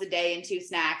 square meals a day and 2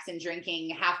 snacks and drinking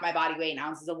half my body weight in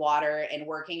ounces of water and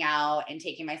working out and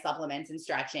taking my supplements and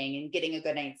stretching and getting a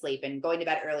good night's sleep and going to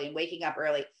bed early and waking up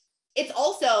early. It's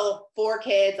also 4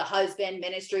 kids, a husband,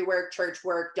 ministry work, church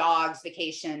work, dogs,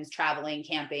 vacations, traveling,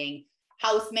 camping,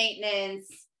 house maintenance,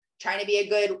 trying to be a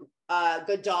good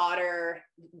daughter,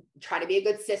 try to be a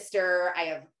good sister. I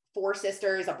have 4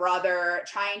 sisters, a brother,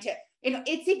 trying to,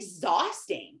 it's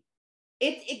exhausting.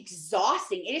 It's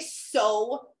exhausting. It is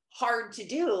so hard to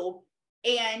do.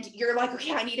 And you're like,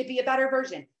 okay, I need to be a better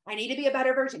version. I need to be a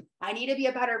better version. I need to be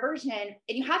a better version.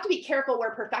 And you have to be careful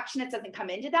where perfectionism doesn't come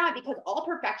into that, because all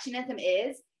perfectionism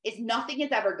is nothing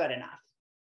is ever good enough.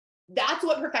 That's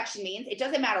what perfection means. It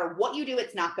doesn't matter what you do.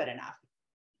 It's not good enough.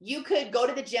 You could go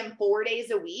to the gym 4 days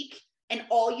a week and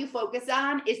all you focus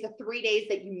on is the 3 days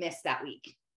that you missed that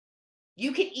week.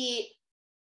 You could eat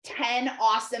 10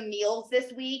 awesome meals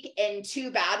this week and 2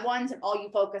 bad ones, and all you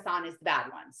focus on is the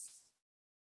bad ones.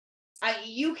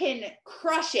 You can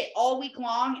crush it all week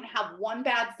long and have one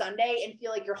bad Sunday and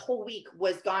feel like your whole week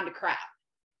was gone to crap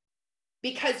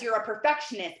because you're a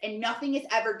perfectionist and nothing is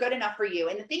ever good enough for you.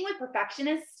 And the thing with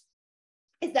perfectionists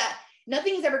is that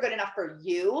nothing is ever good enough for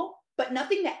you, but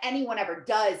nothing that anyone ever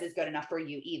does is good enough for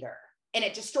you either. And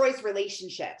it destroys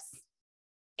relationships,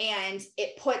 and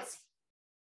it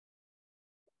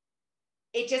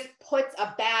just puts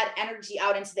a bad energy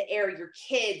out into the air. Your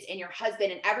kids and your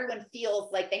husband and everyone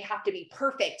feels like they have to be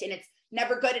perfect and it's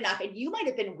never good enough. And you might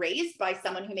have been raised by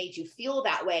someone who made you feel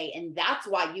that way. And that's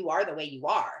why you are the way you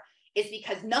are, is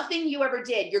because nothing you ever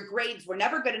did, your grades were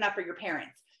never good enough for your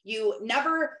parents. You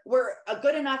never were a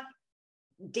good enough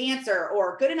dancer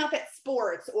or good enough at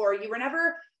sports, or you were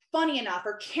never funny enough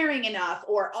or caring enough,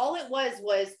 or all it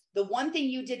was the one thing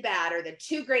you did bad or the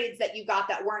 2 grades that you got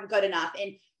that weren't good enough.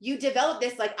 And you develop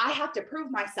this, like, I have to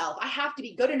prove myself. I have to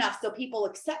be good enough so people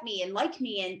accept me and like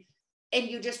me. And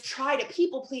you just try to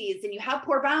people please, and you have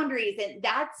poor boundaries. And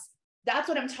that's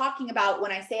what I'm talking about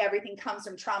when I say everything comes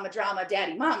from trauma, drama,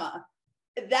 daddy, mama.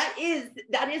 That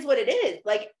is what it is.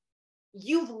 Like,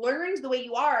 you've learned the way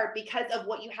you are because of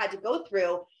what you had to go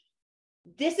through.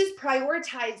 This is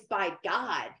prioritized by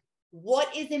God.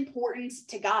 What is important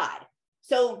to God?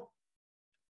 So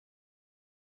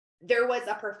there was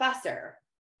a professor,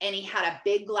 and he had a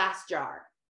big glass jar,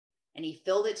 and he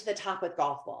filled it to the top with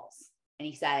golf balls. And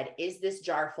he said, "Is this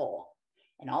jar full?"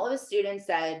 And all of his students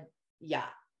said, "Yeah,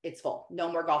 it's full.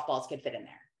 No more golf balls could fit in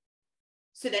there."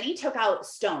 So then he took out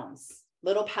stones,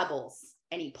 little pebbles,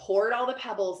 and he poured all the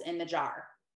pebbles in the jar.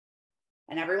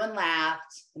 And everyone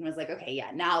laughed and was like, "Okay,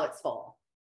 yeah, now it's full."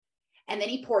 And then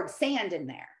he poured sand in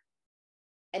there.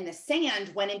 And the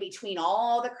sand went in between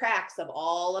all the cracks of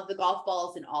all of the golf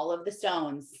balls and all of the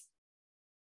stones.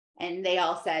 And they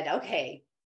all said, "Okay,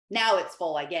 now it's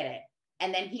full. I get it."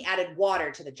 And then he added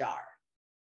water to the jar,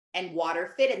 and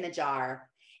water fit in the jar.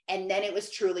 And then it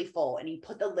was truly full. And he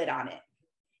put the lid on it.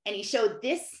 And he showed,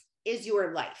 this is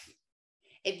your life.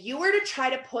 If you were to try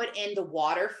to put in the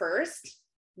water first,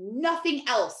 nothing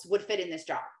else would fit in this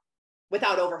jar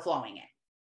without overflowing it.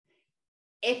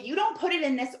 If you don't put it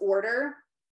in this order,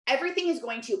 everything is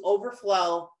going to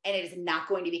overflow and it is not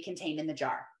going to be contained in the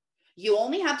jar. You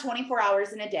only have 24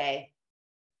 hours in a day.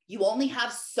 You only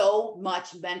have so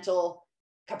much mental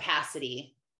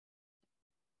capacity.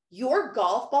 Your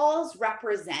golf balls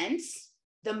represent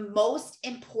the most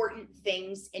important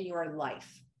things in your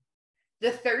life.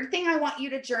 The third thing I want you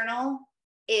to journal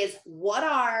is, what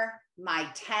are my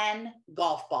 10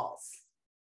 golf balls?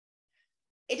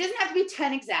 It doesn't have to be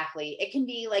 10 exactly. It can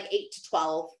be like 8 to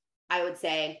 12, I would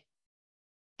say.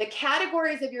 The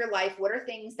categories of your life, what are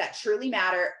things that truly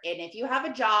matter? And if you have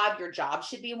a job, your job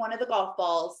should be one of the golf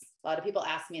balls. A lot of people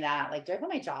ask me that, like, do I put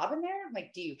my job in there? I'm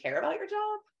like, do you care about your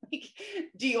job? Like,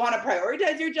 do you want to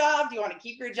prioritize your job? Do you want to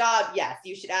keep your job? Yes,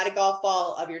 you should add a golf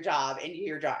ball of your job into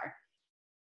your jar.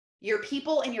 Your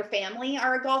people in your family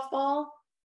are a golf ball.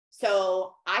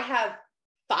 So I have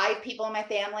 5 people in my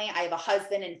family. I have a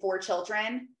husband and 4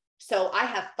 children. So I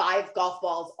have 5 golf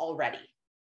balls already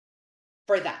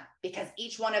for them, because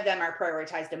each one of them are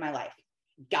prioritized in my life.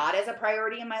 God is a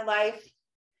priority in my life.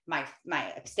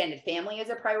 My extended family is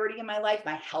a priority in my life.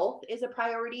 My health is a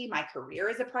priority. My career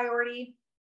is a priority.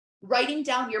 Writing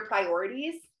down your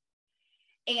priorities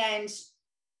and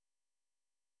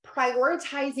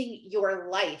prioritizing your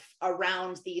life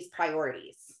around these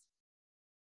priorities.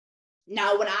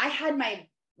 Now, when I had my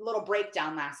little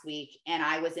breakdown last week and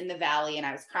I was in the valley and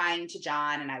I was crying to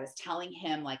John and I was telling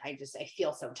him, like, I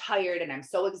feel so tired and I'm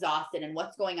so exhausted and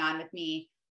what's going on with me.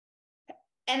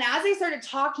 And as I started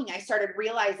talking, I started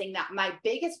realizing that my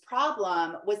biggest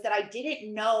problem was that I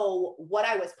didn't know what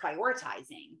I was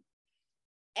prioritizing.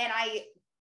 And I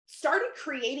started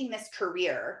creating this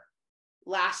career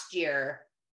last year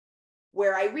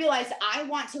where I realized I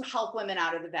want to help women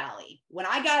out of the valley. When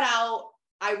I got out,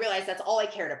 I realized that's all I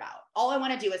cared about. All I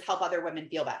want to do is help other women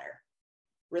feel better,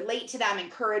 relate to them,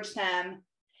 encourage them.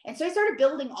 And so I started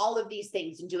building all of these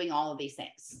things and doing all of these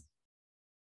things.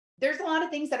 There's a lot of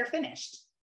things that are finished.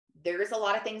 There's a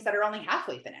lot of things that are only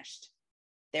halfway finished.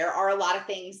 There are a lot of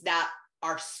things that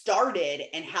are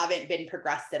started and haven't been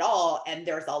progressed at all. And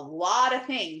there's a lot of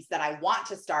things that I want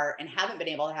to start and haven't been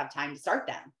able to have time to start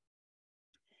them.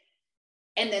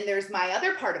 And then there's my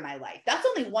other part of my life. That's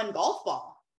only one golf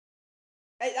ball.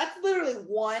 That's literally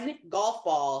one golf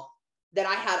ball that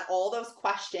I had all those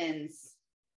questions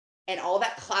and all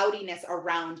that cloudiness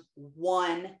around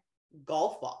one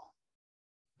golf ball.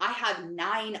 I have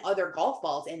 9 other golf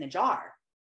balls in the jar.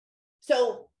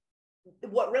 So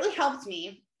what really helped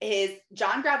me is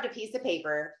John grabbed a piece of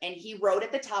paper and he wrote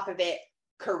at the top of it,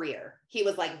 career. He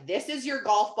was like, this is your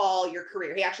golf ball, your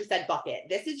career. He actually said bucket.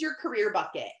 This is your career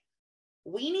bucket.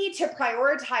 We need to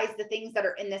prioritize the things that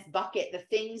are in this bucket, the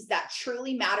things that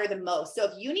truly matter the most. So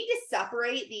if you need to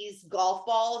separate these golf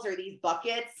balls or these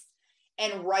buckets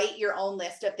and write your own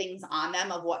list of things on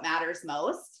them of what matters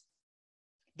most,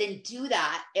 then do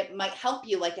that. It might help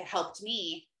you like it helped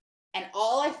me. And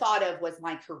all I thought of was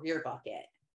my career bucket.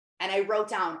 And I wrote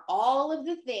down all of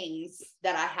the things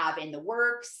that I have in the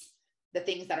works, the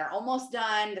things that are almost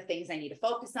done, the things I need to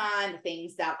focus on, the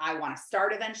things that I want to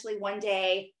start eventually one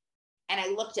day. And I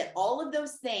looked at all of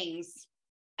those things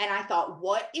and I thought,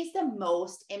 what is the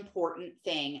most important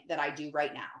thing that I do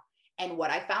right now? And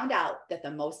what I found out that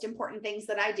the most important things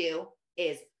that I do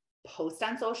is post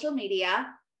on social media,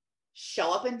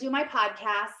 show up and do my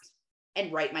podcast,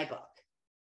 and write my book.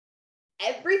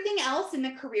 Everything else in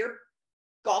the career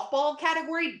golf ball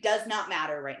category does not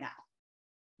matter right now.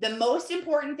 The most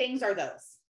important things are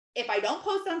those. If I don't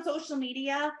post on social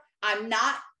media, I'm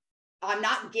not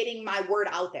getting my word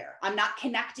out there. I'm not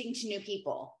connecting to new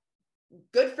people.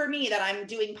 Good for me that I'm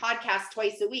doing podcasts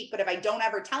twice a week, but if I don't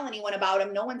ever tell anyone about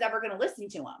them, no one's ever going to listen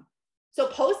to them. So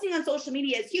posting on social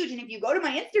media is huge. And if you go to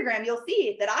my Instagram, you'll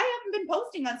see that I haven't been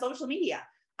posting on social media.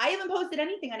 I haven't posted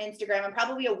anything on Instagram in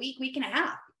probably a week and a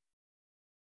half.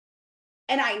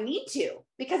 And I need to,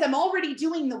 because I'm already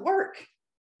doing the work.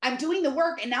 I'm doing the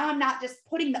work, and now I'm not just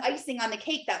putting the icing on the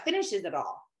cake that finishes it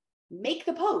all. Make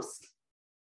the post.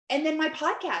 And then my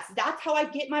podcast, that's how I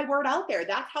get my word out there.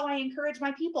 That's how I encourage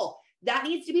my people. That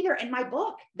needs to be there. In my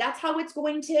book, that's how it's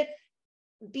going to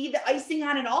be the icing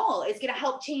on it all. It's going to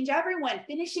help change everyone,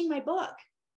 finishing my book.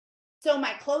 So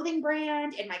my clothing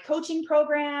brand and my coaching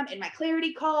program and my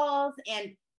clarity calls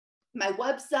and my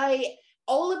website,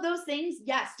 all of those things,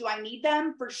 yes. Do I need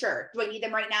them? For sure. Do I need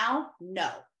them right now? No.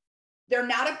 They're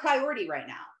not a priority right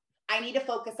now. I need to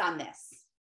focus on this.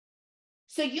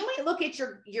 So you might look at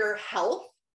your health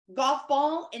golf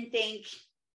ball and think,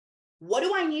 what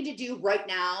do I need to do right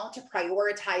now to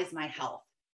prioritize my health?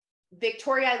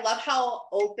 Victoria, I love how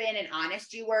open and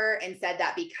honest you were and said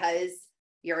that because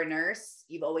you're a nurse,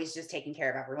 you've always just taken care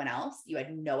of everyone else. You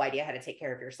had no idea how to take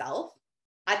care of yourself.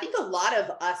 I think a lot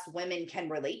of us women can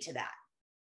relate to that.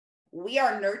 We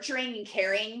are nurturing and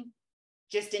caring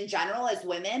just in general as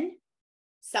women,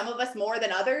 some of us more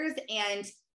than others, and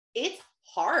it's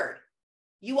hard.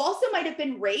 You also might have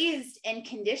been raised and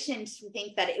conditioned to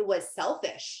think that it was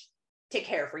selfish to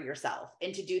care for yourself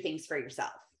and to do things for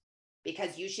yourself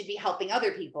because you should be helping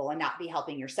other people and not be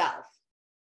helping yourself.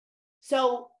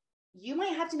 So you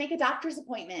might have to make a doctor's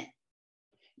appointment.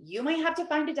 You might have to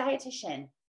find a dietitian.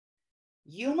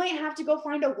 You might have to go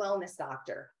find a wellness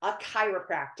doctor, a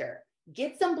chiropractor,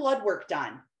 get some blood work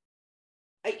done.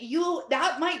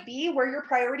 That might be where your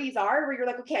priorities are, where you're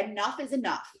like, okay, enough is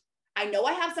enough. I know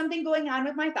I have something going on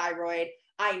with my thyroid.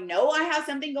 I know I have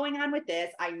something going on with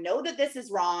this. I know that this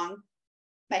is wrong.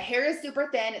 My hair is super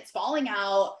thin. It's falling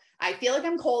out. I feel like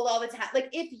I'm cold all the time. Like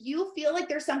if you feel like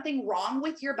there's something wrong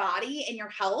with your body and your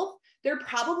health, there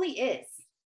probably is.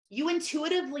 You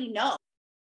intuitively know.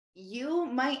 You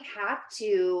might have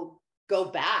to go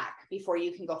back before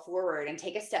you can go forward and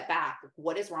take a step back.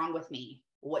 What is wrong with me?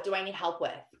 What do I need help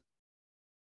with?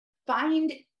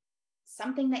 Find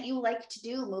something that you like to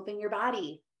do, moving your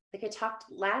body. Like I talked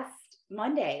last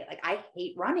Monday, like I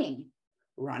hate running.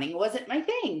 Running wasn't my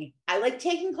thing. I like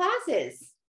taking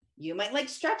classes. You might like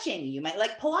stretching. You might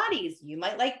like Pilates. You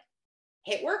might like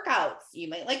HIIT workouts. You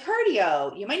might like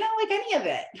cardio. You might not like any of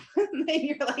it. And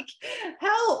you're like,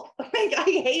 help, like I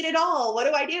hate it all. What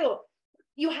do I do?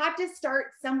 You have to start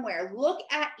somewhere. Look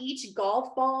at each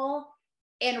golf ball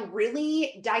and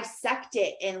really dissect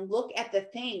it and look at the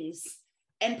things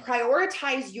and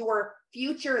prioritize your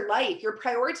future life. You're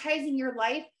prioritizing your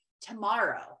life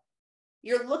tomorrow.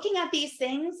 You're looking at these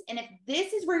things, and if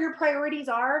this is where your priorities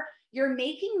are, you're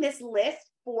making this list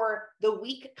for the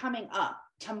week coming up,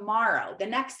 tomorrow, the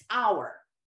next hour.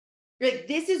 You're like,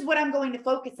 this is what I'm going to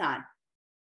focus on.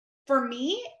 For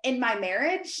me, in my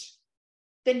marriage,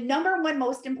 the number one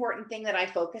most important thing that I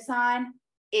focus on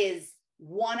is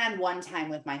one-on-one time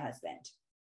with my husband.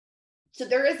 So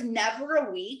there is never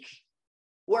a week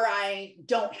where I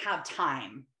don't have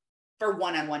time for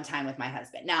one-on-one time with my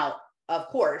husband. Now, of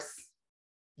course,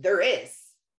 there is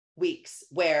weeks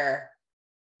where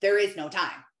there is no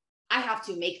time. I have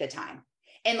to make the time.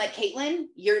 And like Caitlin,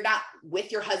 you're not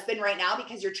with your husband right now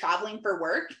because you're traveling for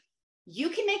work. You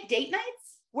can make date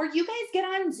nights where you guys get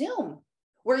on Zoom,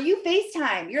 where you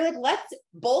FaceTime. You're like, let's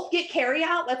both get carry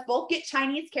out. Let's both get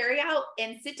Chinese carry out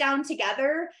and sit down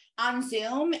together on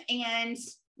Zoom and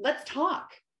let's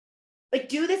talk. Like,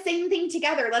 do the same thing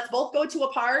together. Let's both go to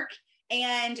a park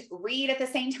and read at the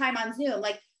same time on Zoom.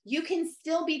 Like, you can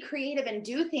still be creative and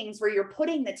do things where you're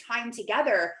putting the time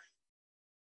together.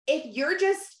 If you're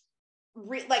just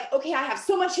like, okay, I have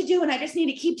so much to do and I just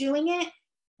need to keep doing it,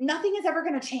 nothing is ever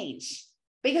going to change,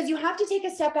 because you have to take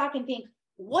a step back and think,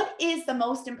 what is the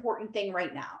most important thing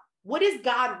right now? What does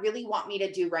God really want me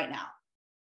to do right now?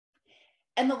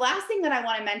 And the last thing that I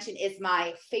want to mention is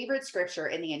my favorite scripture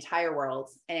in the entire world,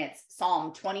 and it's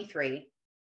Psalm 23.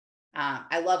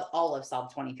 I love all of Psalm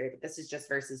 23, but this is just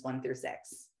verses 1-6.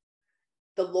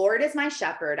 The Lord is my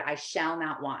shepherd, I shall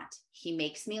not want. He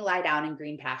makes me lie down in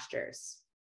green pastures.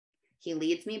 He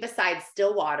leads me beside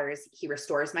still waters. He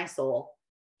restores my soul.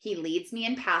 He leads me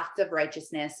in paths of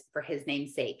righteousness for his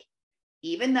name's sake.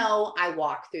 Even though I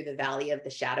walk through the valley of the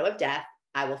shadow of death,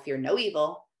 I will fear no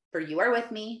evil, for you are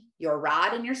with me. Your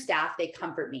rod and your staff, they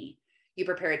comfort me. You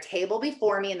prepare a table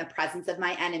before me in the presence of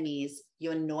my enemies.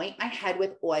 You anoint my head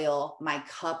with oil. My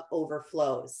cup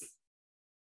overflows.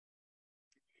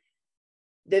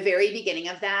 The very beginning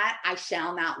of that, I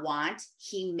shall not want.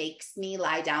 He makes me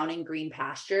lie down in green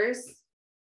pastures.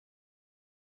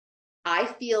 I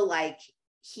feel like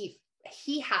he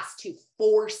has to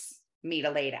force me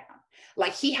to lay down.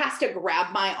 Like, he has to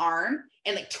grab my arm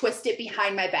and like twist it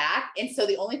behind my back. And so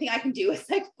the only thing I can do is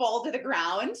like fall to the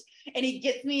ground, and he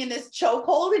gets me in this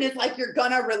chokehold and it's like, you're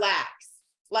gonna relax,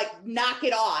 like knock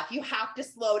it off. You have to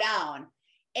slow down.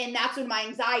 And that's when my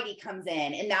anxiety comes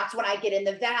in. And that's when I get in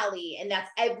the valley. And that's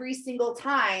every single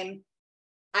time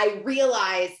I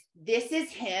realize this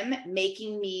is him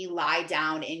making me lie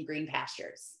down in green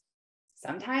pastures.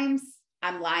 Sometimes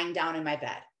I'm lying down in my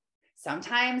bed.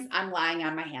 Sometimes I'm lying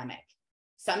on my hammock.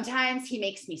 Sometimes he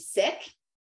makes me sick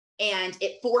and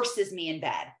it forces me in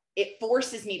bed. It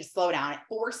forces me to slow down. It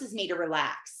forces me to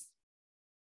relax.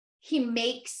 He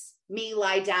makes me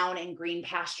lie down in green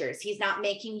pastures. He's not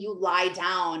making you lie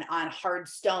down on hard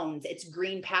stones. It's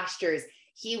green pastures.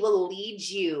 He will lead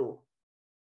you.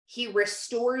 He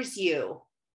restores you.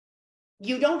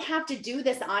 You don't have to do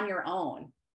this on your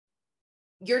own.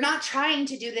 You're not trying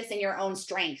to do this in your own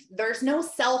strength. There's no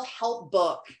self-help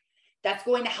book that's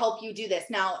going to help you do this.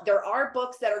 Now, there are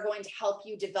books that are going to help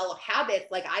you develop habits.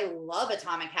 Like, I love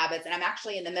Atomic Habits, and I'm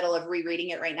actually in the middle of rereading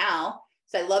it right now.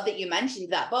 So I love that you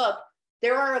mentioned that book.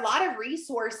 There are a lot of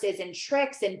resources and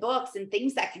tricks and books and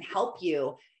things that can help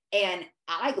you. And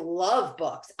I love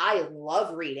books. I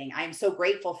love reading. I'm so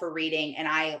grateful for reading. And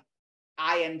I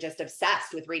am just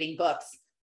obsessed with reading books.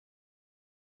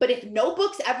 But if no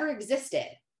books ever existed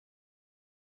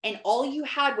and all you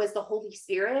had was the Holy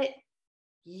Spirit,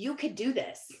 you could do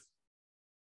this.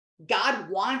 God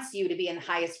wants you to be in the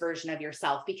highest version of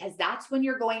yourself, because that's when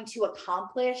you're going to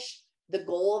accomplish the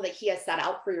goal that he has set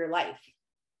out for your life.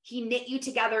 He knit you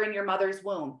together in your mother's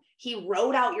womb. He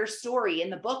wrote out your story in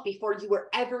the book before you were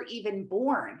ever even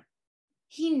born.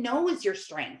 He knows your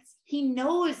strengths. He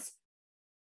knows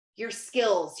your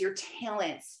skills, your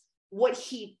talents, what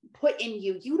he put in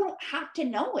you. You don't have to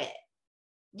know it.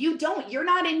 You don't. You're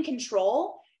not in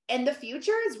control. And the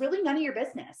future is really none of your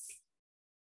business.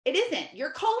 It isn't.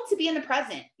 You're called to be in the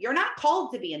present. You're not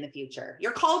called to be in the future.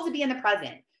 You're called to be in the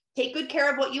present. Take good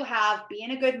care of what you have. Be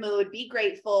in a good mood. Be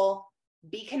grateful.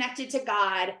 Be connected to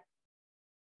God.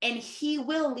 And he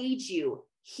will lead you.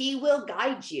 He will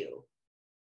guide you.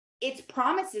 It's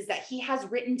promises that he has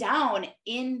written down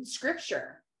in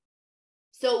scripture.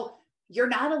 So you're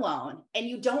not alone, and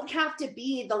you don't have to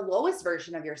be the lowest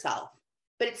version of yourself.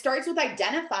 But it starts with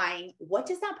identifying, what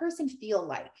does that person feel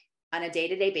like on a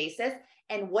day-to-day basis?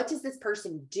 And what does this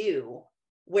person do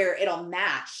where it'll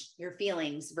match your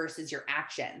feelings versus your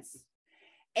actions?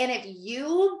 And if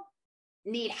you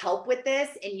need help with this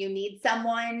and you need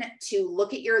someone to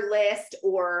look at your list,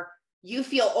 or you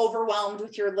feel overwhelmed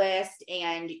with your list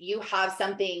and you have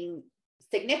something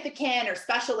significant or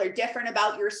special or different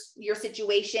about your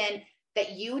situation,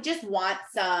 that you just want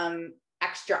some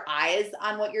extra eyes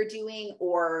on what you're doing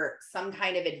or some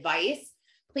kind of advice,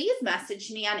 please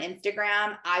message me on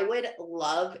Instagram. I would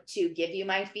love to give you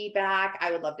my feedback.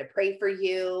 I would love to pray for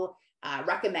you,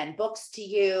 recommend books to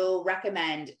you,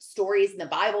 recommend stories in the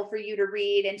Bible for you to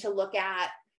read and to look at.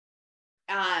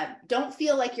 Don't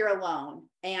feel like you're alone,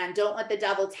 and don't let the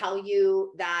devil tell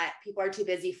you that people are too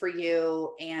busy for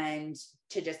you and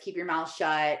to just keep your mouth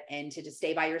shut and to just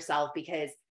stay by yourself,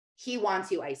 because he wants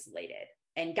you isolated,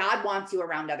 and God wants you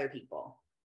around other people.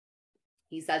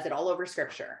 He says it all over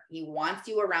scripture. He wants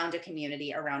you around a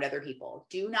community, around other people.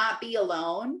 Do not be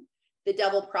alone. the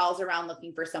devil prowls around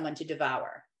looking for someone to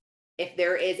devour. If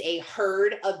there is a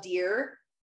herd of deer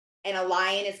and a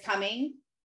lion is coming,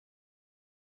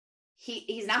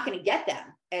 he's not going to get them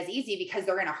as easy because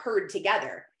they're in a herd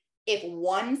together. If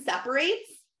one separates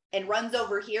and runs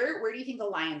over here, where do you think the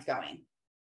lion's going?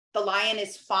 The lion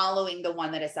is following the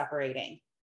one that is separating.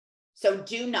 So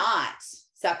do not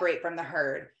separate from the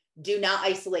herd. Do not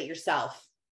isolate yourself.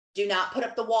 Do not put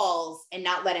up the walls and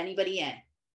not let anybody in.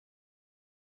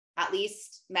 At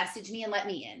least message me and let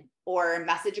me in, or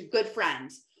message a good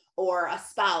friend or a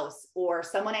spouse or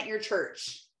someone at your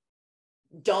church.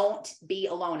 Don't be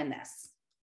alone in this.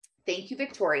 Thank you,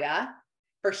 Victoria,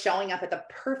 for showing up at the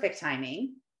perfect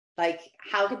timing. Like,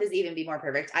 how could this even be more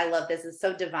perfect? I love this. It's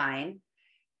so divine.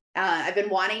 I've been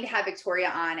wanting to have Victoria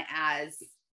on as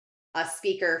a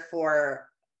speaker for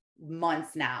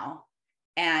months now.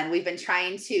 And we've been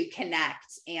trying to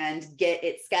connect and get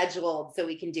it scheduled so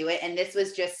we can do it. And this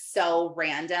was just so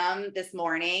random this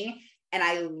morning. And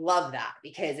I love that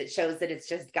because it shows that it's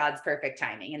just God's perfect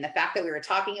timing. And the fact that we were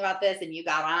talking about this and you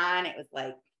got on, it was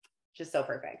like just so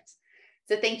perfect.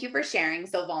 So thank you for sharing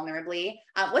so vulnerably.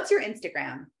 What's your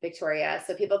Instagram, Victoria,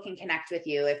 so people can connect with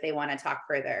you if they want to talk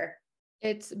further?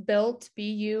 It's built,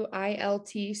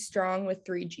 BUILT, strong with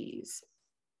 3 G's.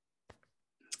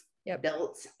 Yep.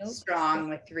 Built strong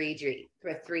with 3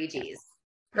 G's.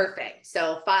 Perfect.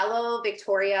 So follow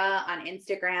Victoria on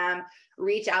Instagram,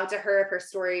 reach out to her if her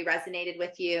story resonated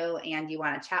with you and you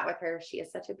want to chat with her. She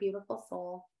is such a beautiful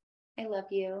soul. I love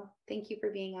you. Thank you for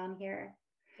being on here.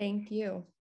 Thank you.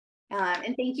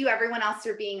 And thank you everyone else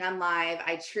for being on live.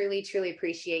 I truly, truly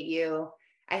appreciate you.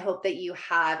 I hope that you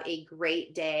have a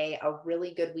great day, a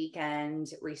really good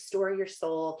weekend, restore your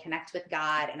soul, connect with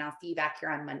God, and I'll see you back here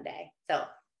on Monday. So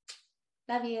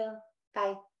love you.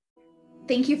 Bye.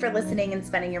 Thank you for listening and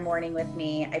spending your morning with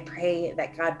me. I pray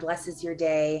that God blesses your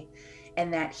day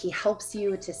and that he helps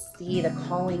you to see the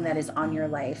calling that is on your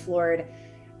life. Lord,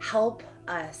 help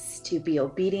us to be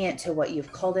obedient to what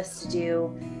you've called us to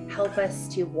do. Help us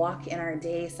to walk in our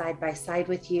day side by side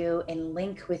with you and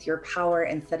link with your power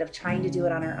instead of trying to do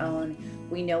it on our own.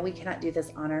 We know we cannot do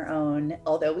this on our own,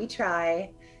 although we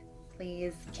try.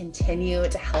 Please continue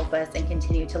to help us and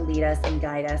continue to lead us and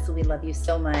guide us. We love you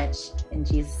so much. In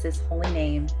Jesus' holy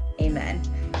name, amen.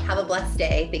 Have a blessed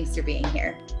day. Thanks for being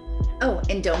here. Oh,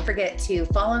 and don't forget to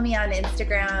follow me on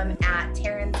Instagram at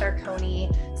Taryn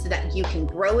Sarconi so that you can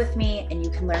grow with me and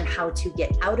you can learn how to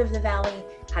get out of the valley,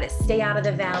 how to stay out of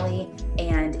the valley,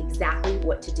 and exactly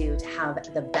what to do to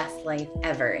have the best life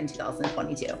ever in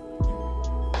 2022.